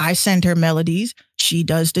 759. I send her melodies. She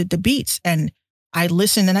does the beats, and I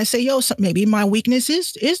listen and I say, yo, maybe my weakness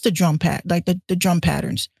is the drum pad, like the drum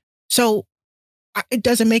patterns. So it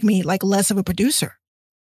doesn't make me like less of a producer.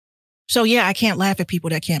 So yeah, I can't laugh at people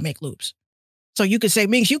that can't make loops. So you could say,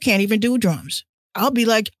 Minx, you can't even do drums. I'll be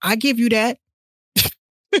like, I give you that.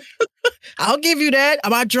 I'll give you that.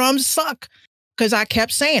 My drums suck. Because I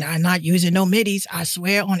kept saying, I'm not using no MIDIs. I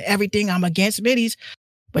swear on everything, I'm against MIDIs.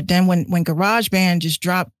 But then when GarageBand just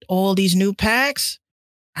dropped all these new packs,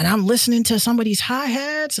 and I'm listening to some of these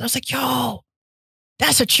hi-hats, I was like, yo,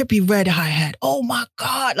 that's a Trippie Redd hi-hat. Oh my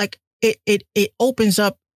God. Like it opens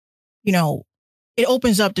up, you know, it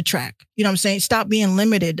opens up the track. You know what I'm saying? Stop being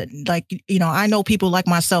limited. Like, you know, I know people like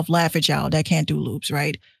myself laugh at y'all that can't do loops,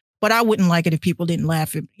 right? But I wouldn't like it if people didn't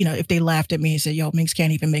laugh at, you know, if they laughed at me and said, yo, Minx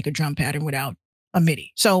can't even make a drum pattern without a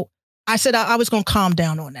MIDI. So I said I was going to calm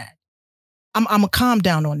down on that. I'm going to calm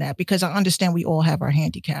down on that because I understand we all have our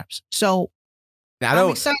handicaps. So I'm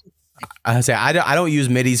excited. I don't use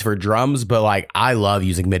MIDIs for drums, but like I love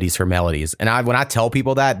using MIDIs for melodies. And when I tell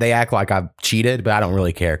people that, they act like I've cheated, but I don't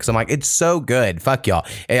really care because I'm like, it's so good. Fuck y'all.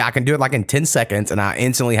 And I can do it like in 10 seconds and I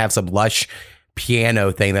instantly have some lush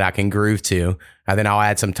piano thing that I can groove to. And then I'll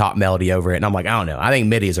add some top melody over it. And I'm like, I don't know. I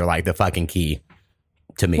think MIDIs are like the fucking key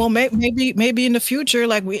to me. Well, maybe in the future,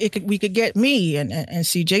 like we could get me and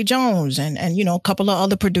CJ Jones and you know, a couple of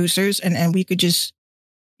other producers and we could just,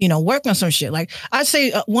 you know, work on some shit. Like I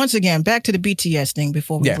say, once again, back to the BTS thing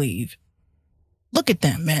before we leave. Look at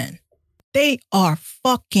them, man. They are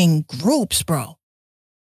fucking groups, bro.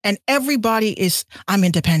 And everybody I'm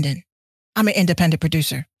independent. I'm an independent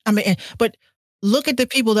producer. But look at the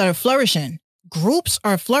people that are flourishing. Groups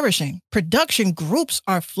are flourishing. Production groups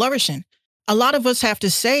are flourishing. A lot of us have to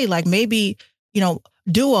say, like, maybe, you know,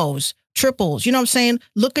 duos, triples, you know what I'm saying?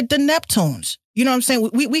 Look at the Neptunes. You know what I'm saying?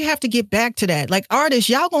 We have to get back to that. Like artists,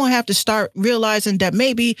 y'all gonna have to start realizing that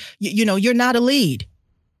maybe, you know, you're not a lead.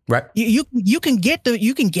 Right. You can get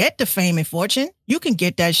the fame and fortune. You can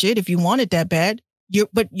get that shit if you want it that bad.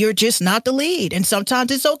 But you're just not the lead. And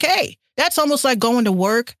sometimes it's okay. That's almost like going to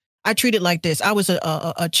work. I treat it like this. I was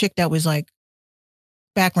a chick that was like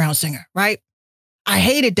background singer, right? I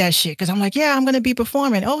hated that shit because I'm like, yeah, I'm going to be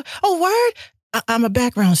performing. Oh, word. I'm a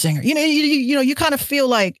background singer. You know, you kind of feel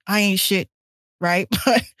like I ain't shit, right?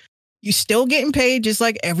 But you still getting paid just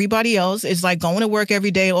like everybody else. It's like going to work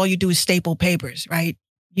every day. All you do is staple papers, right?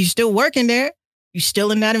 You're still working there. You're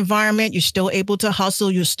still in that environment. You're still able to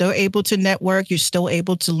hustle. You're still able to network. You're still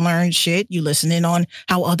able to learn shit. You're listening on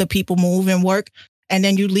how other people move and work. And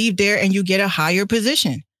then you leave there and you get a higher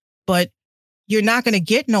position. But you're not going to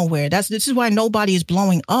get nowhere. This is why nobody is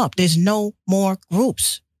blowing up. There's no more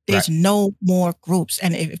groups. There's no more groups.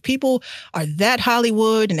 And if people are that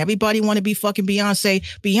Hollywood and everybody want to be fucking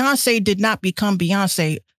Beyonce did not become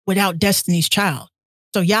Beyonce without Destiny's Child.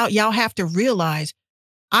 So y'all have to realize,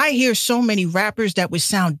 I hear so many rappers that would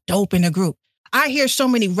sound dope in a group. I hear so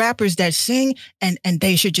many rappers that sing and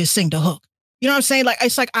they should just sing the hook. You know what I'm saying? Like,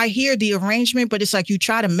 it's like I hear the arrangement, but it's like you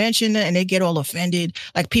try to mention it and they get all offended.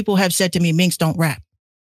 Like people have said to me, Minx don't rap.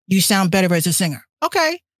 You sound better as a singer.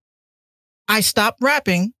 Okay. I stopped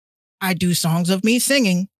rapping. I do songs of me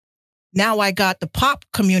singing. Now I got the pop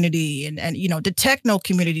community and you know, the techno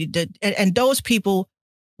community and those people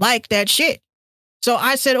like that shit. So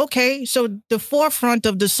I said, okay, so the forefront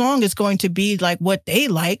of the song is going to be like what they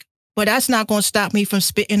like, but that's not going to stop me from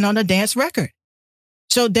spitting on a dance record.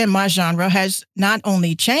 So then my genre has not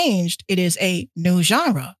only changed, it is a new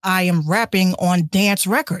genre. I am rapping on dance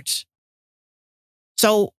records.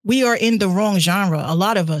 So we are in the wrong genre. A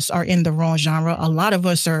lot of us are in the wrong genre. A lot of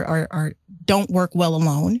us are don't work well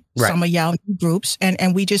alone. Right. Some of y'all need groups,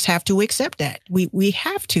 and we just have to accept that. We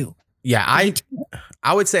have to. Yeah,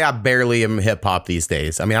 I would say I barely am hip hop these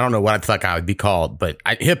days. I mean, I don't know what the fuck I would be called, but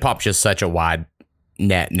hip hop's just such a wide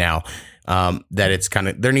net now. That it's kind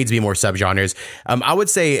of, there needs to be more subgenres. I would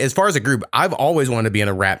say as far as a group, I've always wanted to be in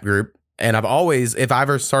a rap group. And I've always, if I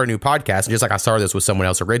ever start a new podcast, and just like I started this with someone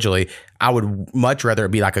else originally, I would much rather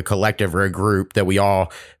it be like a collective or a group that we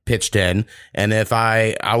all pitched in. And if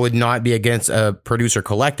I would not be against a producer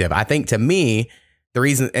collective. I think to me, the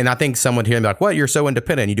reason, and I think someone here would be like, what, you're so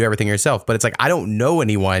independent, you do everything yourself. But it's like, I don't know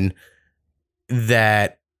anyone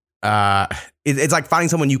that, it's like finding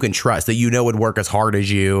someone you can trust that you know would work as hard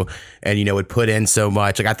as you and you know would put in so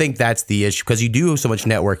much. Like I think that's the issue because you do so much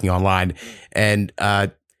networking online. And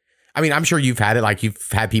I mean, I'm sure you've had it, like you've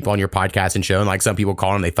had people on your podcast and show, and like some people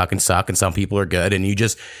call them, they fucking suck, and some people are good, and you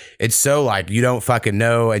just, it's so like you don't fucking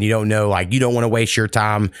know, and you don't know, like you don't want to waste your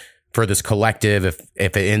time for this collective if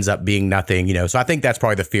it ends up being nothing, you know. So I think that's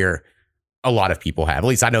probably the fear a lot of people have. At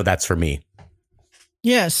least I know that's for me.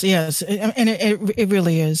 Yes, and it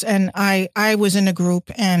really is. And I was in a group,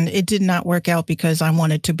 and it did not work out because I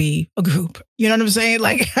wanted to be a group. You know what I'm saying?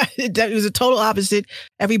 Like it was a total opposite.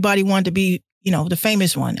 Everybody wanted to be, you know, the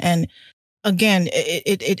famous one. And again,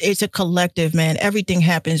 it's a collective, man. Everything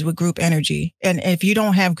happens with group energy. And if you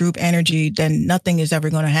don't have group energy, then nothing is ever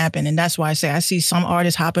going to happen. And that's why I say I see some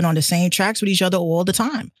artists hopping on the same tracks with each other all the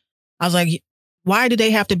time. I was like, why do they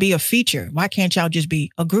have to be a feature? Why can't y'all just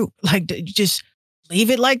be a group? Like just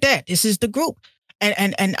leave it like that. This is the group.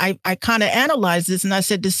 And I kind of analyzed this, and I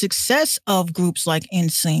said the success of groups like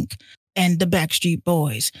NSYNC and the Backstreet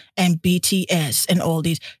Boys and BTS and all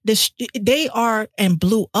these, they are and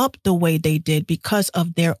blew up the way they did because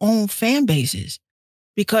of their own fan bases.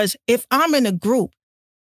 Because if I'm in a group,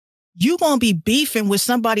 you're going to be beefing with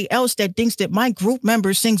somebody else that thinks that my group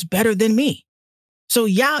member sings better than me. So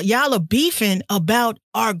y'all are beefing about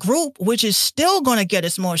our group, which is still going to get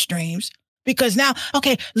us more streams. Because now,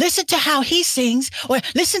 okay, listen to how he sings or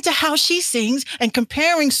listen to how she sings and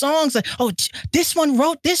comparing songs like, oh, this one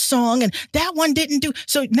wrote this song and that one didn't do.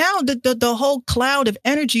 So now the whole cloud of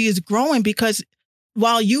energy is growing because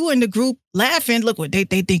while you in the group laughing, look what they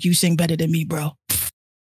think you sing better than me, bro.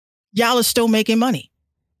 Y'all are still making money.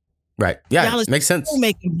 Right. Yeah, makes sense. Still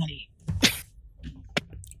making money.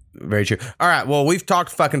 Very true. All right. Well, we've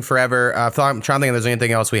talked fucking forever. I'm trying to think if there's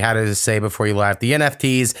anything else we had to say before you left. The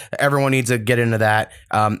NFTs, everyone needs to get into that.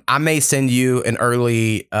 I may send you an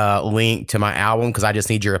early link to my album because I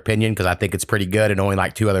just need your opinion because I think it's pretty good and only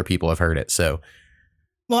like 2 other people have heard it. So,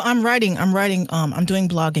 well, I'm doing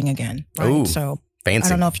blogging again. Right? Ooh, so fancy. I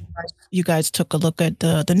don't know if you guys took a look at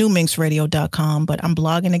the newminxradio.com, but I'm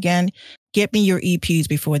blogging again. Get me your EPs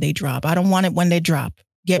before they drop. I don't want it when they drop.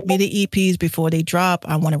 Get me the EPs before they drop.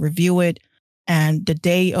 I want to review it. And the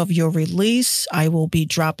day of your release, I will be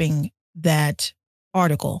dropping that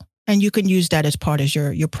article. And you can use that as part of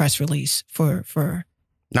your press release for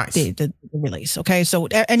nice. the release. Okay. So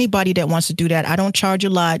anybody that wants to do that, I don't charge a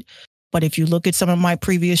lot. But if you look at some of my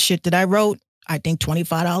previous shit that I wrote, I think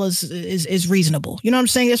 $25 is reasonable. You know what I'm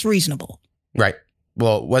saying? It's reasonable. Right.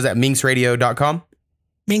 Well, was that minxradio.com?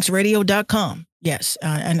 Minxradio.com. Yes.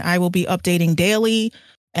 And I will be updating daily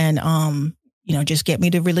and, just get me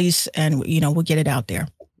the release and, we'll get it out there.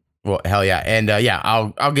 Well, hell yeah. And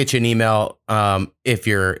I'll get you an email if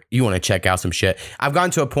you want to check out some shit. I've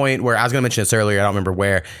gotten to a point where I was going to mention this earlier. I don't remember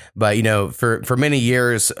where, but for many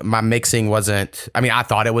years, my mixing wasn't, I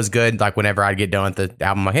thought it was good. Like whenever I'd get done with the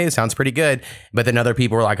album, I'm like, hey, it sounds pretty good. But then other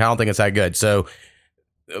people were like, I don't think it's that good. So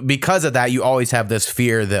because of that, you always have this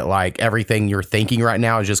fear that like everything you're thinking right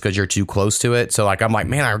now is just because you're too close to it. So like, I'm like,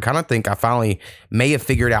 man, I kind of think I finally may have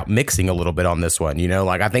figured out mixing a little bit on this one.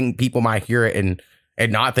 Like I think people might hear it and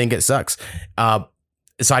not think it sucks. So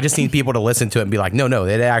I just need people to listen to it and be like, no,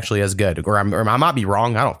 it actually is good. Or I might be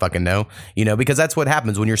wrong. I don't fucking know, because that's what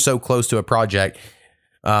happens when you're so close to a project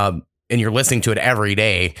and you're listening to it every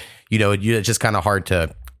day. It's just kind of hard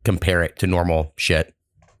to compare it to normal shit.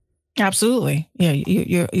 Absolutely. Yeah,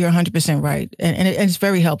 you're 100% right. And it's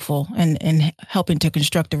very helpful in helping to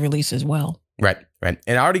construct the release as well. Right. And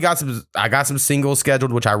I already got some singles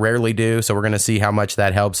scheduled, which I rarely do. So we're going to see how much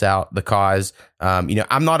that helps out the cause. I'm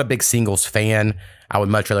not a big singles fan. I would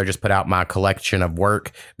much rather just put out my collection of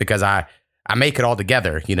work because I make it all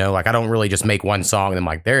together, like I don't really just make one song and I'm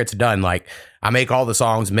like, there, it's done. Like I make all the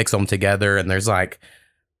songs, mix them together. And there's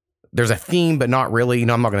a theme, but not really,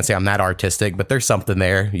 I'm not going to say I'm that artistic, but there's something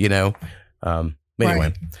there,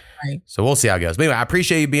 anyway. Right. So we'll see how it goes. But anyway, I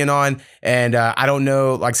appreciate you being on. And I don't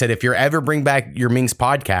know, like I said, if you're ever bring back your Minx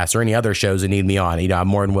podcast or any other shows that need me on, I'm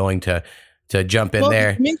more than willing to jump in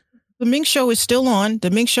there. The Minx Show is still on.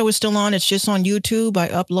 It's just on YouTube. I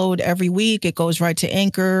upload every week. It goes right to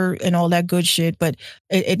Anchor and all that good shit. But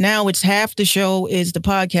now it's half the show is the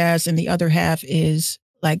podcast and the other half is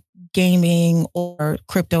like gaming or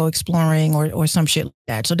crypto exploring or some shit like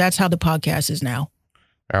that. So that's how the podcast is now.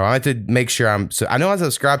 All right, I have to make sure I know I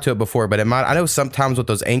subscribed to it before, but I know sometimes with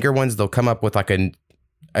those Anchor ones, they'll come up with like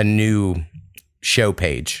a new show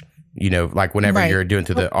page, like whenever you're doing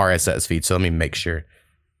through the RSS feed. So let me make sure.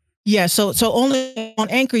 Yeah, so only on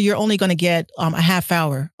Anchor, you're only going to get a half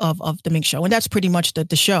hour of the Minx Show. And that's pretty much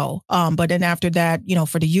the show. But then after that,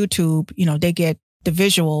 for the YouTube, they get the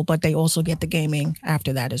visual, but they also get the gaming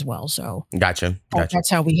after that as well. So Gotcha.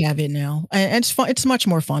 That's how we have it now. And it's fun. It's much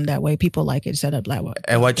more fun that way. People like it set up that way.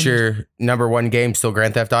 And what's your number one game? Still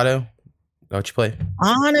Grand Theft Auto? What you play?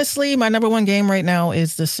 Honestly, my number one game right now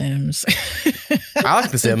is The Sims. I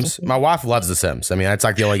like The Sims. My wife loves The Sims. I mean, that's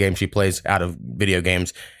like the only game she plays out of video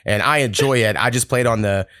games. And I enjoy it. I just played on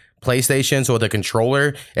the PlayStation, so with a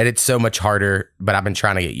controller, and it's so much harder, but I've been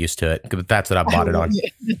trying to get used to it because that's what I bought it on.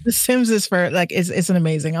 The Sims is it's an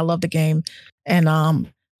amazing. I love the game. And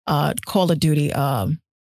Call of Duty,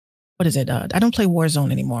 what is it? I don't play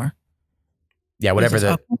Warzone anymore. Yeah,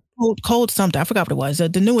 whatever Cold something. I forgot what it was.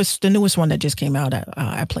 The newest one that just came out.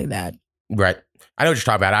 I play that. Right. I know what you're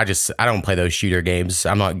talking about. I don't play those shooter games.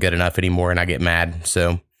 I'm not good enough anymore, and I get mad.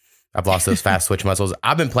 So I've lost those fast switch muscles.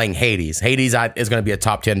 I've been playing Hades. Hades is going to be a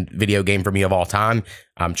top 10 video game for me of all time.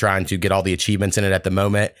 I'm trying to get all the achievements in it at the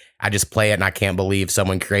moment. I just play it, and I can't believe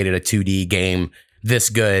someone created a 2D game this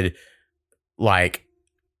good, like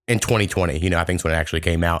in 2020. I think it's when it actually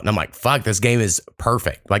came out, and I'm like, fuck, this game is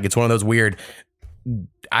perfect. Like it's one of those weird.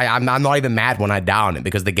 I'm not even mad when I die on it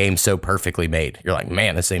because the game's so perfectly made. You're like,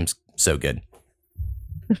 man, this seems so good.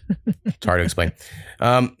 It's hard to explain.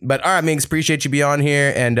 But all right, Minx, appreciate you being on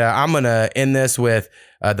here. And I'm going to end this with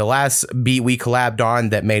the last beat we collabed on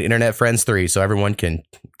that made Internet Friends 3. So everyone can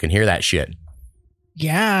hear that shit.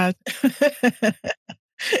 Yeah.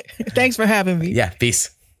 Thanks for having me. Yeah.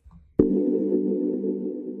 Peace.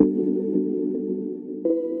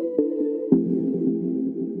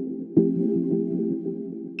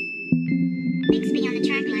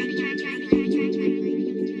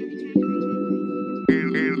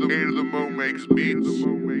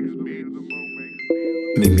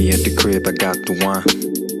 Meet me at the crib, I got the wine.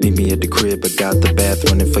 Meet me at the crib, I got the bath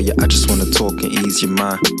running for you. I just wanna talk and ease your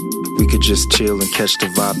mind. We could just chill and catch the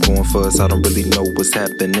vibe going for us. I don't really know what's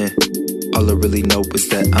happening. All I really know is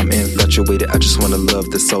that I'm infatuated. I just wanna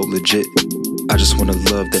love that's so legit. I just wanna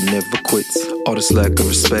love that never quits. All this lack of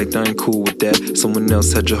respect, I ain't cool with that. Someone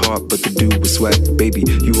else had your heart, but the dude was whack. Baby,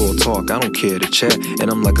 you all talk, I don't care to chat. And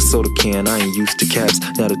I'm like a soda can, I ain't used to caps.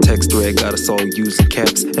 Now the text thread got us all using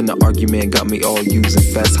caps. And the argument got me all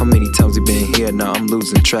using fast. How many times we been here, now I'm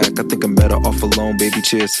losing track. I think I'm better off alone, baby,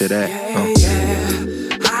 cheers to that.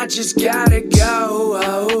 Yeah, I just gotta go.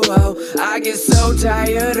 I get so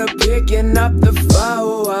tired of picking up the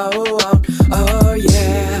phone. Oh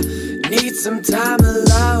yeah, need some time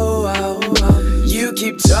alone. You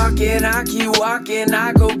keep talking, I keep walking,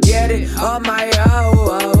 I go get it on my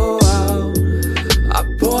own. I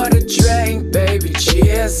poured a drink, baby,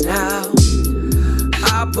 cheers now.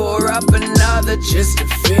 I pour up another just to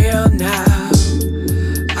feel now.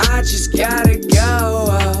 I just gotta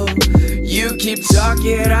go. You keep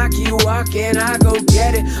talking, I keep walking, I go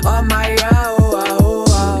get it on my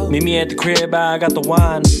own. Meet me at the crib, I got the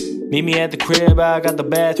wine. Meet me at the crib, I got the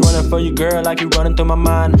bath running for you, girl, like you running through my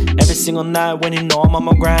mind. Every single night when you know I'm on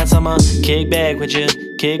my grind, so I'ma kick back with you,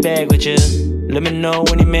 kick back with you. Let me know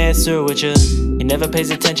when your man's through with you. He never pays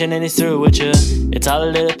attention and he's through with you. It's all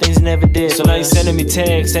the little things he never did. So now you sending me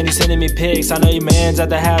texts and you sending me pics. I know your man's at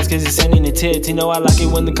the house cause he's sending the tits. You know I like it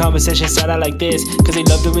when the conversation start out like this, cause he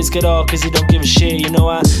love to risk it all cause he don't give a shit. You know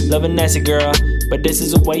I love a nasty girl, but this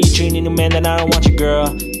is the way you treating a man that I don't want you, girl.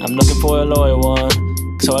 I'm looking for a loyal one,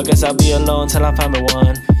 so I guess I'll be alone till I find me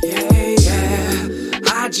one. Yeah,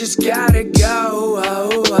 I just gotta go.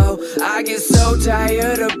 I get so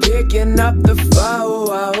tired of picking up the phone.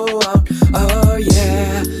 Oh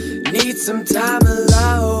yeah, need some time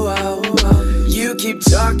alone. keep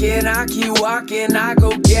talking, I keep walking, I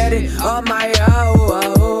go get it on my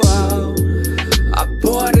own. I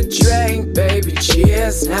poured a drink, baby,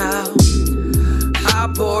 cheers now.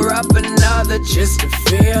 I'll pour up another just to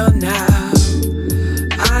feel now.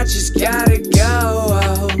 I just gotta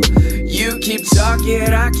go. You keep talking,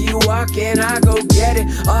 I keep walking, I go get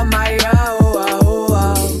it on my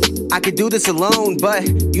own. I could do this alone, but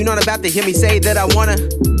you're not about to hear me say that I wanna.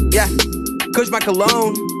 Yeah, Kush my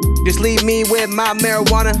cologne. Just leave me with my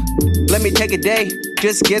marijuana. Let me take a day,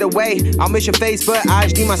 just get away. I'll miss your face, but I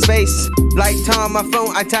just need my space. Like Tom, my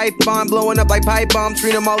phone, I type on, blowing up like pipe bombs.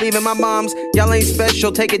 Screen them all, even my mom's. Y'all ain't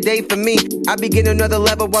special, take a day for me. I be getting another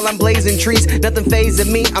level while I'm blazing trees. Nothing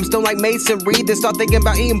fazing me, I'm still like Mason Reed. Then start thinking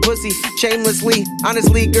about eating pussy, shamelessly.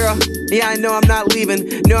 Honestly, girl, yeah, I know I'm not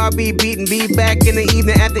leaving. No, I'll be beaten, be back in the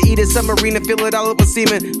evening after eating submarine and fill it all up with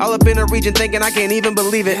semen. All up in a region thinking I can't even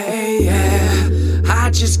believe it. Hey, yeah. I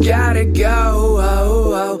just gotta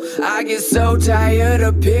go. I get so tired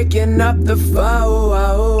of picking up the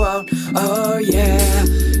phone. Oh yeah,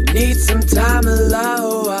 need some time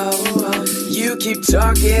alone. You keep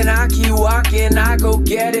talking, I keep walking, I go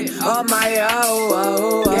get it on my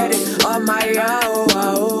own. Get it on my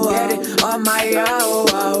own. Get it on my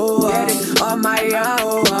own. Get it on my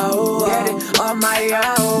own. Get it on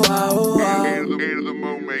my own.